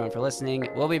 Thanks, everyone, for listening.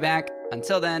 We'll be back.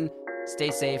 Until then, stay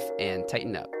safe and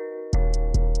tighten up.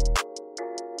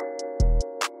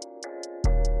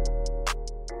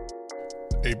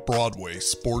 A Broadway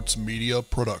Sports Media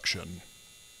production.